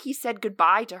I feel like he said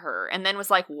goodbye to her and then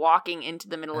was like walking into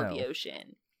the middle of the Oh.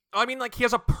 ocean. I mean, like, he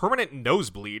has a permanent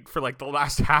nosebleed for, like, the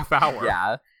last half hour.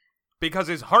 Yeah. Because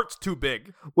his heart's too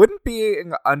big. Wouldn't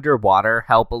being underwater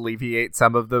help alleviate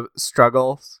some of the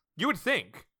struggles? You would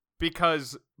think.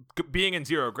 Because being in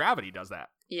zero gravity does that.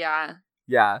 Yeah.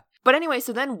 Yeah. But anyway,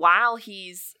 so then while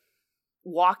he's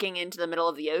walking into the middle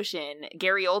of the ocean,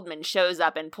 Gary Oldman shows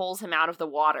up and pulls him out of the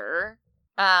water.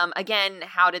 Again,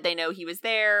 how did they know he was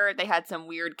there? They had some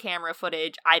weird camera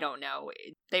footage. I don't know.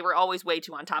 They were always way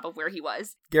too on top of where he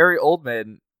was. Gary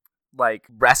Oldman, like,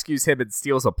 rescues him and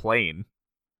steals a plane,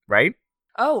 right?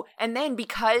 Oh, and then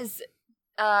because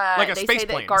Like a they space say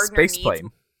plane. that Gardner Space needs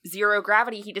plane. zero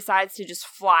gravity, he decides to just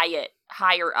fly it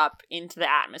higher up into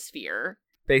the atmosphere.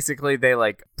 Basically, they,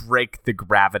 like, break the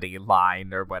gravity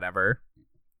line or whatever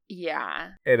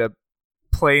Yeah. in a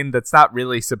plane that's not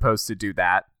really supposed to do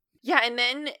that. Yeah, and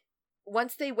then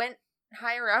once they went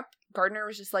higher up, Gardner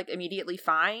was just like immediately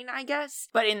fine, I guess.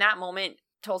 But in that moment,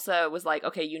 Tulsa was like,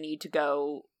 okay, you need to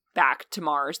go back to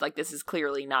Mars. Like, this is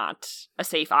clearly not a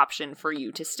safe option for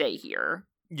you to stay here.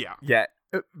 Yeah. Yeah,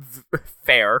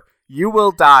 fair. You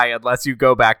will die unless you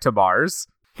go back to Mars.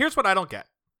 Here's what I don't get.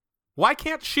 Why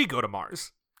can't she go to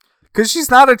Mars? Because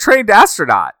she's not a trained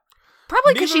astronaut.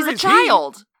 Probably because she's Neither a is he.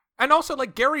 child. And also,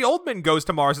 like, Gary Oldman goes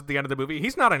to Mars at the end of the movie.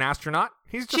 He's not an astronaut.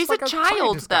 He's just She's like a child,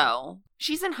 scientist guy. though.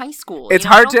 She's in high school. It's you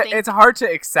know? I hard don't to think- it's hard to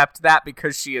accept that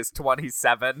because she is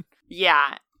 27.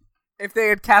 Yeah. If they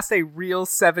had cast a real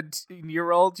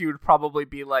 17-year-old, you would probably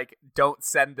be like, don't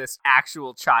send this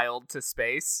actual child to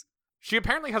space. She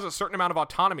apparently has a certain amount of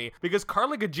autonomy because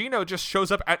Carla Gugino just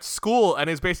shows up at school and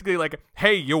is basically like,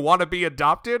 hey, you want to be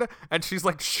adopted? And she's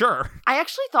like, sure. I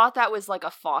actually thought that was like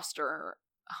a foster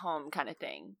home kind of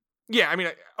thing. Yeah, I mean,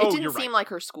 It you're didn't right. seem like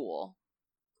her school.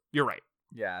 You're right.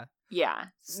 Yeah. Yeah.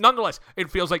 Nonetheless, it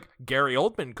feels like Gary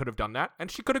Oldman could have done that and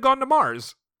she could have gone to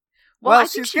Mars. Well, I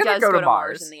she's think she gonna does go to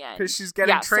Mars in the end. because she's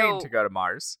getting Yeah, trained so- to go to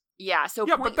Mars. Yeah, so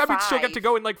Yeah, but that means she'll get to 0.5.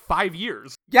 go in like 5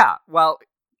 years. Yeah, well,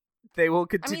 they will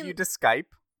continue mean- to Skype.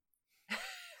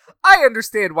 I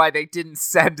understand why they didn't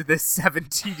send this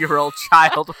 17-year-old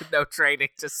child with no training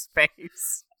to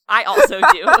space. I also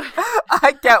do.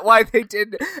 I get why they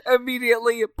didn't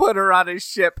immediately put her on a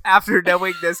ship after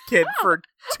knowing this kid for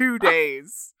 2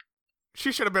 days.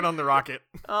 She should have been on the rocket.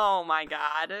 Oh my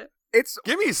god. It's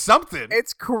Give me something.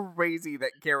 crazy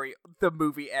that the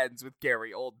movie ends with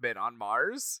Gary Oldman on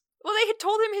Mars. Well, they had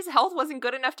told him his health wasn't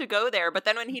good enough to go there, but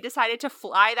then when he decided to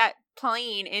fly that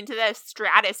plane into the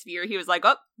stratosphere, he was like,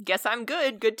 oh, guess I'm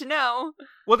good. Good to know.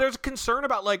 Well, there's concern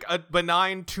about like a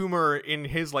benign tumor in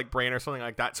his like brain or something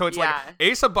like that. So it's Yeah.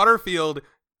 like Asa Butterfield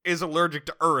is allergic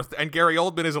to Earth and Gary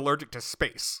Oldman is allergic to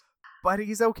space. But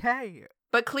he's okay.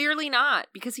 But clearly not,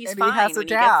 because he's And he fine has a when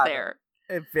he dad. gets there.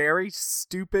 A very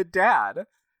stupid dad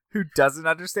who doesn't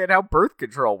understand how birth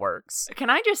control works. Can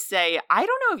I just say, I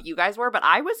don't know if you guys were, but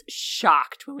I was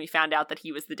shocked when we found out that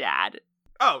he was the dad.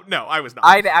 Oh, no, I was not.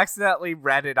 I'd accidentally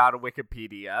read it on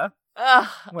Wikipedia. Ugh,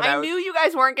 When I I- knew you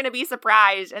guys weren't going to be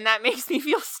surprised, and that makes me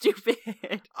feel stupid.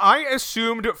 I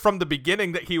assumed from the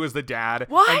beginning that he was the dad.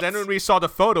 What? And then when we saw the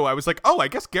photo, I was like, oh, I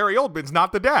guess Gary Oldman's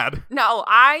not the dad. No,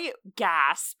 I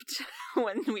gasped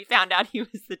when we found out he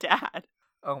was the dad.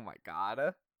 Oh my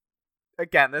god.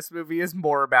 Again, this movie is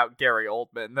more about Gary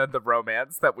Oldman than the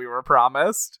romance that we were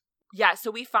promised. Yeah, so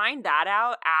we find that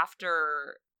out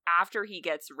after he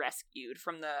gets rescued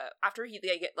from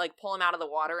they get like pull him out of the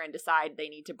water and decide they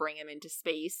need to bring him into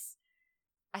space.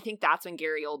 I think that's when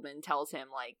Gary Oldman tells him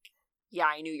like, yeah,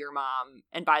 I knew your mom,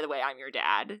 and by the way, I'm your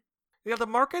dad. Yeah, the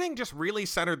marketing just really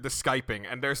centered the Skyping,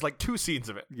 and there's like 2 scenes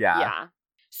of it. Yeah.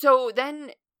 So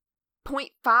then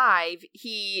 0.5,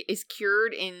 he is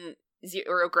cured in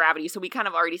zero gravity. So we kind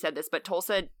of already said this, but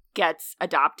Tulsa gets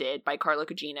adopted by Carla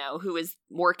Gugino, who is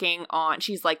working on,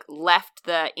 she's like left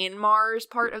the in Mars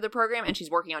part of the program and she's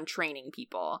working on training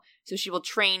people. So she will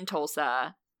train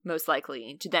Tulsa, most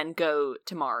likely, to then go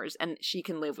to Mars and she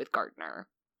can live with Gardner.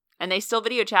 And they still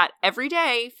video chat every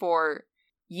day for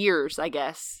years, I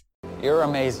guess. You're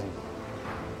amazing.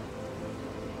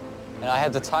 And I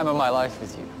had the time of my life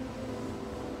with you.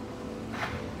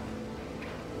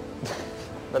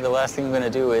 But the last thing I'm gonna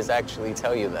do is actually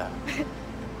tell you that.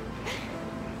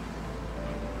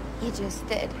 You just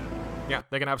did. Yeah,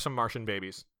 they can have some Martian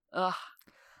babies. Ugh.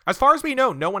 As far as we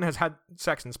know, no one has had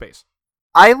sex in space.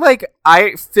 I'm like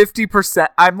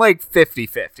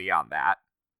 50-50 on that.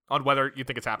 On whether you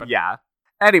think it's happened. Yeah.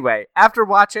 Anyway, after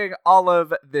watching all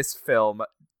of this film,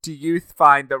 do you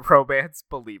find the romance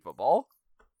believable?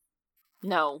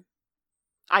 No,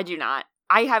 I do not.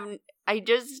 I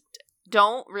just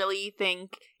don't really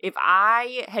think if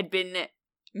I had been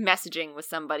messaging with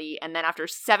somebody and then after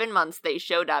 7 months they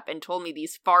showed up and told me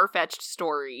these far-fetched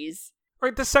stories.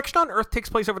 Right, the section on Earth takes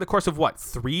place over the course of what,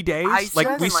 3 days? I Like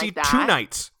we something see like that. 2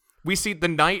 nights. We see the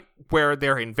night where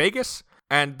they're in Vegas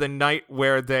and the night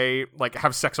where they like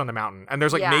have sex on the mountain. And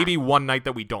there's like Yeah. maybe one night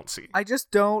that we don't see. I just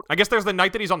don't I guess there's the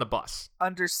night that he's on the bus.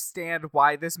 understand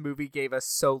why this movie gave us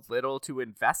so little to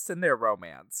invest in their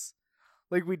romance.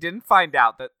 Like, we didn't find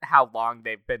out that how long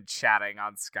they've been chatting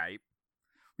on Skype.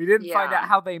 We didn't find Yeah. out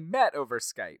how they met over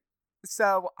Skype.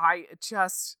 So I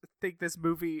just think this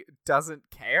movie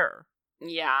doesn't care.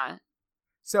 Yeah.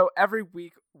 So every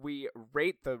week we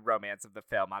rate the romance of the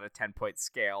film on a 10-point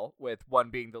scale, with 1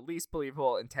 being the least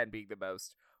believable and 10 being the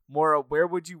most. Maura, where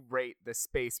would you rate the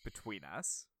space between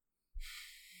us?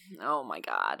 Oh my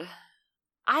god.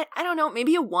 I don't know,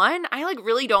 maybe a 1? I like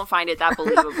really don't find it that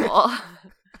believable.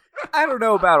 I don't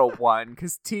know about a 1,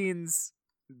 because teens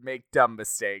make dumb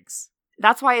mistakes.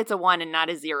 That's why it's a 1 and not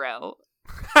a 0.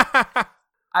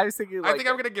 I was thinking I think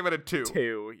I'm going to give it a 2.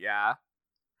 2, yeah.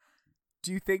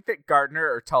 Do you think that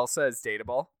Gardner or Tulsa is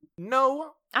dateable?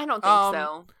 No. I don't think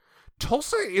so.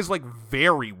 Tulsa is, like,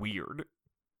 very weird.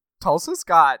 Tulsa's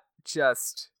got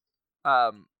just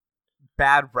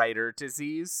bad writer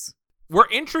disease. We're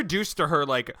introduced to her,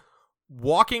 like,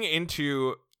 walking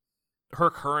into her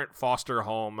current foster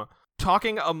home,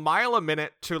 talking a mile a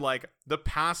minute to, like, the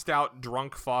passed out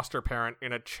drunk foster parent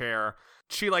in a chair.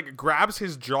 She, like, grabs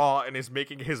his jaw and is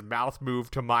making his mouth move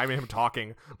to mime him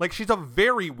talking. Like, she's a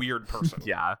very weird person.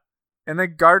 Yeah. And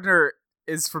then Gardner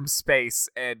is from space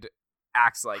and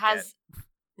acts like Has it.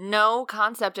 no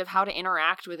concept of how to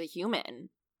interact with a human.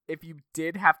 If you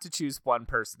did have to choose one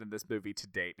person in this movie to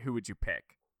date, who would you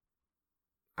pick?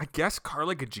 I guess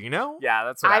Carla Gugino? Yeah,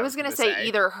 that's what I was gonna say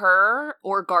either her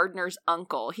or Gardner's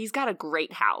uncle. He's got a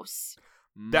great house.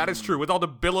 That is true, with all the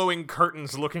billowing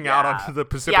curtains looking out Yeah. onto the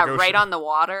Pacific Ocean. Right on the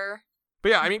water. But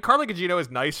yeah, I mean, Carla Gugino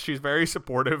is nice. She's very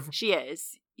supportive. She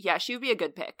is. Yeah, she would be a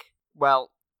good pick.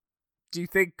 Well, do you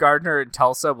think Gardner and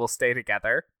Tulsa will stay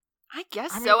together? I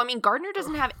guess I so. mean- I mean, Gardner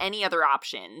doesn't have any other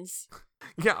options.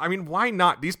 Yeah, I mean, why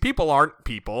not? These people aren't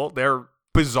people. They're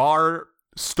bizarre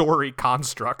story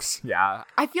constructs. Yeah.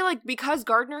 I feel like because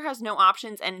Gardner has no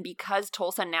options and because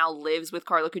Tulsa now lives with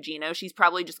Carla Gugino, she's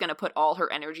probably just going to put all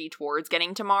her energy towards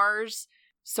getting to Mars.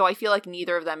 So I feel like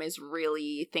neither of them is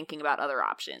really thinking about other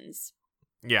options.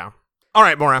 Yeah. All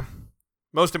right, Maura.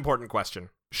 Most important question.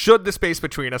 Should The Space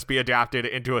Between Us be adapted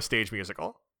into a stage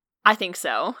musical? I think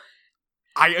so.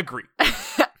 I agree.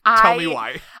 Tell me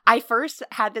why. I first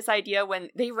had this idea when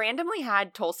they randomly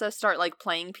had Tulsa start like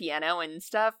playing piano and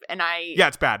stuff, and Yeah,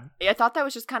 it's bad. I thought that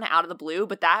was just kind of out of the blue,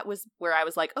 but that was where I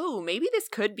was like, oh, maybe this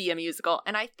could be a musical,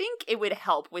 and I think it would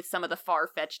help with some of the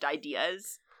far-fetched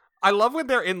ideas. I love when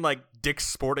they're in, like, Dick's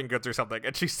Sporting Goods or something,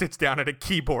 and she sits down at a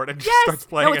keyboard and just Yes! starts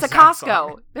playing No, it's a sad Costco.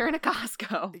 song. They're in a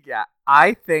Costco. Yeah.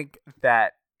 I think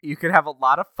that you could have a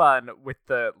lot of fun with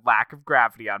the lack of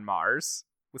gravity on Mars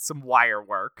with some wire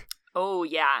work. Oh,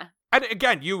 yeah. And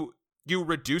again, you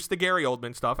reduce the Gary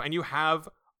Oldman stuff, and you have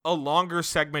a longer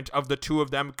segment of the two of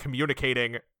them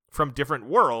communicating from different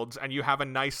worlds, and you have a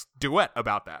nice duet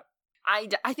about that.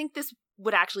 I think this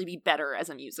would actually be better as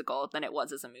a musical than it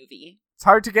was as a movie. It's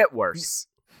hard to get worse.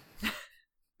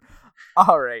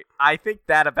 All right. I think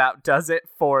that about does it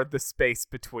for The Space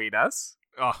Between Us.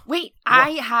 Ugh. Wait,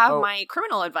 I have Oh. my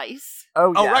criminal advice.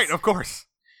 Oh, Oh, yes. right, of course.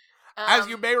 As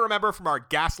you Um, may remember from our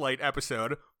Gaslight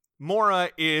episode, Maura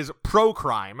is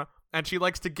pro-crime, and she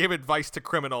likes to give advice to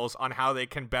criminals on how they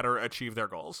can better achieve their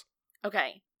goals.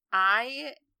 Okay,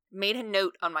 I made a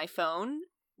note on my phone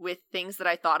with things that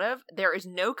I thought of. There is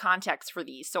no context for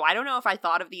these, so I don't know if I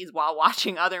thought of these while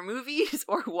watching other movies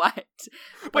or what.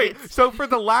 But Wait, it's- so for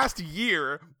the last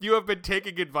year, you have been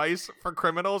taking advice for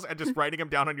criminals and just writing them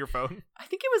down on your phone? I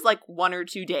think it was like 1 or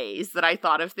 2 days that I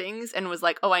thought of things and was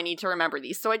like, oh, I need to remember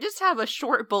these. So I just have a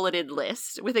short bulleted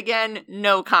list with, again,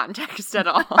 no context at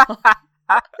all.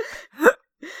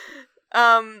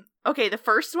 Okay, the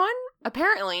first one,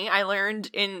 apparently I learned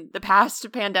in the past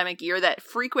pandemic year that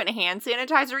frequent hand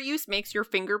sanitizer use makes your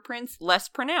fingerprints less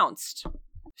pronounced.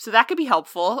 So that could be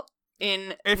helpful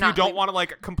in If not you don't like- want to,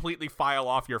 like, completely file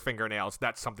off your fingernails,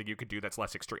 that's something you could do that's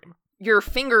less extreme. your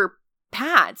finger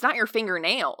pads, not your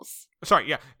fingernails. Sorry,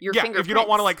 yeah. Your yeah, if you don't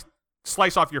want to, fingerprints. like,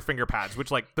 slice off your finger pads,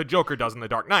 which, like, the Joker does in The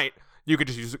Dark Knight, you could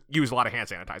just use a lot of hand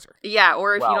sanitizer. Yeah,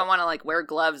 or if Well- you don't want to like wear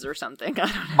gloves or something. I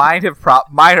don't know.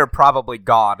 Mine are probably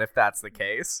gone if that's the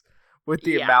case. With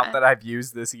the Yeah. amount that I've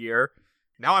used this year.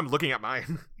 Now I'm looking at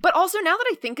mine. But also, now that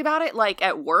I think about it, like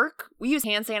at work, we use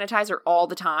hand sanitizer all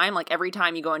the time. Like every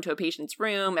time you go into a patient's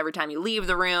room, every time you leave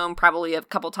the room, probably a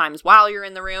couple times while you're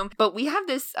in the room. But we have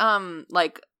this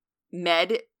like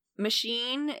med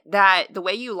machine that the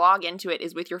way you log into it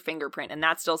is with your fingerprint, and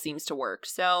that still seems to work.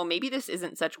 So maybe this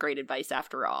isn't such great advice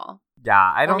after all. Yeah,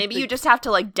 I Or don't maybe you think- just have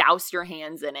to like douse your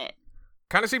hands in it.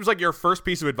 Kind of seems like your first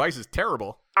piece of advice is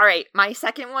terrible. All right, my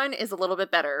second one is a little bit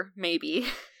better, maybe.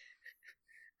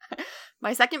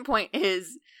 My second point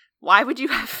is, why would you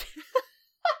have...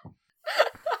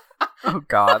 Oh,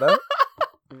 God.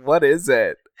 What is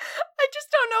it? I just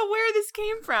don't know where this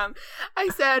came from. I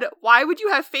said, why would you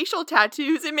have facial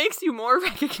tattoos? It makes you more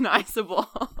recognizable.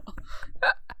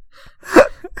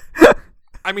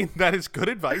 I mean, that is good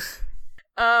advice.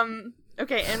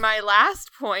 Okay, and my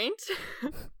last point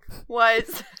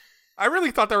was... I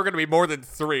really thought there were going to be more than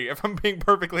 3, if I'm being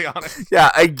perfectly honest. Yeah,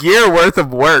 a year worth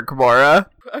of work, Maura.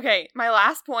 Okay, my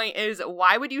last point is,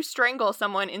 why would you strangle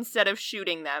someone instead of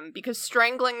shooting them? Because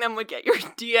strangling them would get your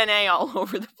DNA all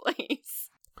over the place.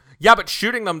 Yeah, but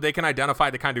shooting them, they can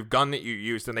identify the kind of gun that you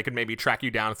used, and they can maybe track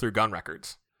you down through gun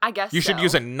records. I guess You should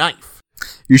use a knife.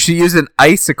 You should use an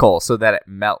icicle so that it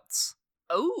melts.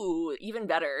 Oh, even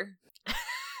better.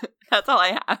 That's all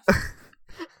I have.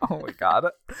 Oh my god.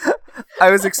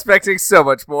 I was expecting so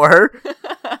much more.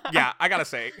 Yeah, I gotta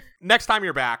say, next time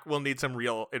you're back, we'll need some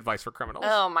real advice for criminals.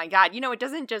 Oh my god. It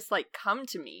doesn't just, come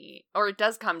to me. Or it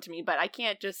does come to me, but I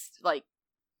can't just,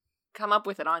 come up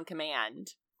with it on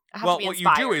command. I have to be what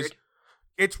inspired. you do is,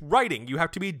 it's writing. You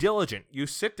have to be diligent. You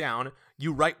sit down,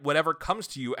 you write whatever comes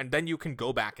to you, and then you can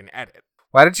go back and edit.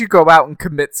 Why don't you go out and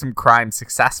commit some crime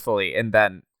successfully and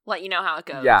then... Let you know how it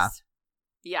goes. Yeah.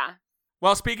 Yeah.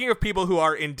 Well, speaking of people who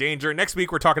are in danger, next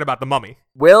week we're talking about The Mummy.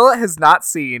 Will has not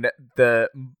seen the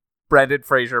Brendan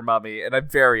Fraser Mummy, and I'm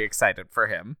very excited for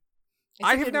him. It's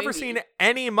a I have good never movie. seen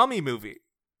any Mummy movie.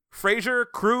 Fraser,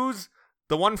 Cruise,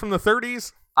 the one from the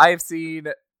 30s. I have seen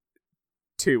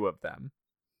 2 of them.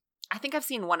 I think I've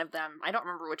seen one of them. I don't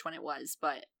remember which one it was,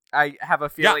 but I have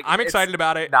a Yeah, feeling I'm it's excited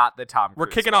about it. not the Tom Cruise We're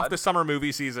kicking one. off the summer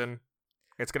movie season.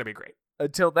 It's going to be great.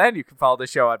 Until then, you can follow the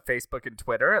show on Facebook and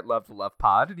Twitter at Love the Love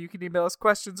Pod, and you can email us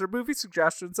questions or movie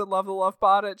suggestions at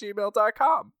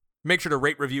lovethelovepod@gmail.com. Make sure to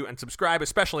rate, review, and subscribe,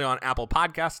 especially on Apple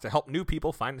Podcasts, to help new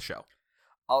people find the show.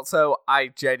 Also, I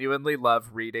genuinely love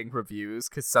reading reviews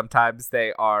because sometimes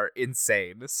they are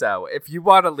insane. So if you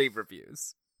want to leave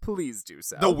reviews, please do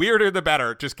so. The weirder, the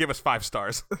better. Just give us 5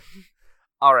 stars.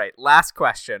 All right, last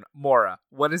question. Maura,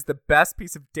 what is the best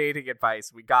piece of dating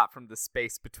advice we got from the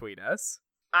space between us?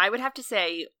 I would have to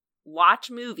say watch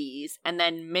movies and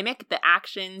then mimic the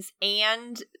actions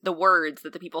and the words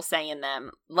that the people say in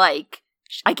them. Like,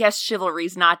 I guess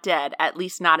chivalry's not dead, at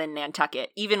least not in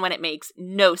Nantucket, even when it makes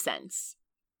no sense.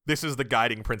 This is the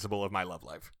guiding principle of my love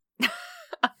life.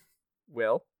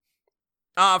 Will?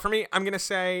 For me, I'm going to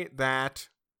say that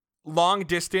long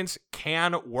distance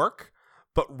can work,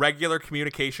 but regular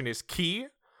communication is key.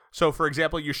 So, for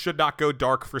example, you should not go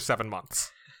dark for 7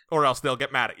 months, or else they'll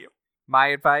get mad at you. My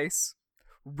advice?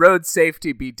 Road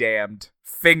safety be damned.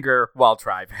 Finger while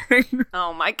driving.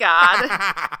 Oh my god.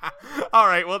 All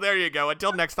right, well, there you go.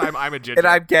 Until next time, I'm a ginger. And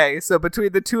I'm gay, so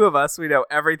between the two of us, we know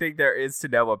everything there is to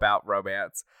know about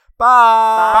romance.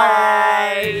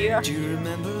 Bye! Bye. Do you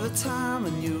remember a time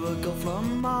when you were girl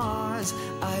from Mars?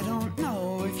 I don't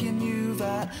know if you knew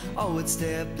that. I would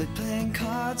stay up late playing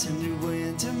cards and you were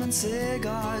into and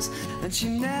cigars. And she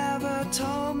never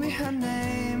told me her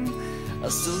name. I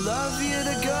still love you,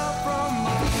 the girl from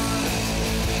Mars.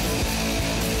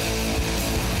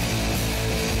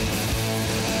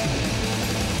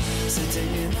 So day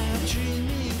and night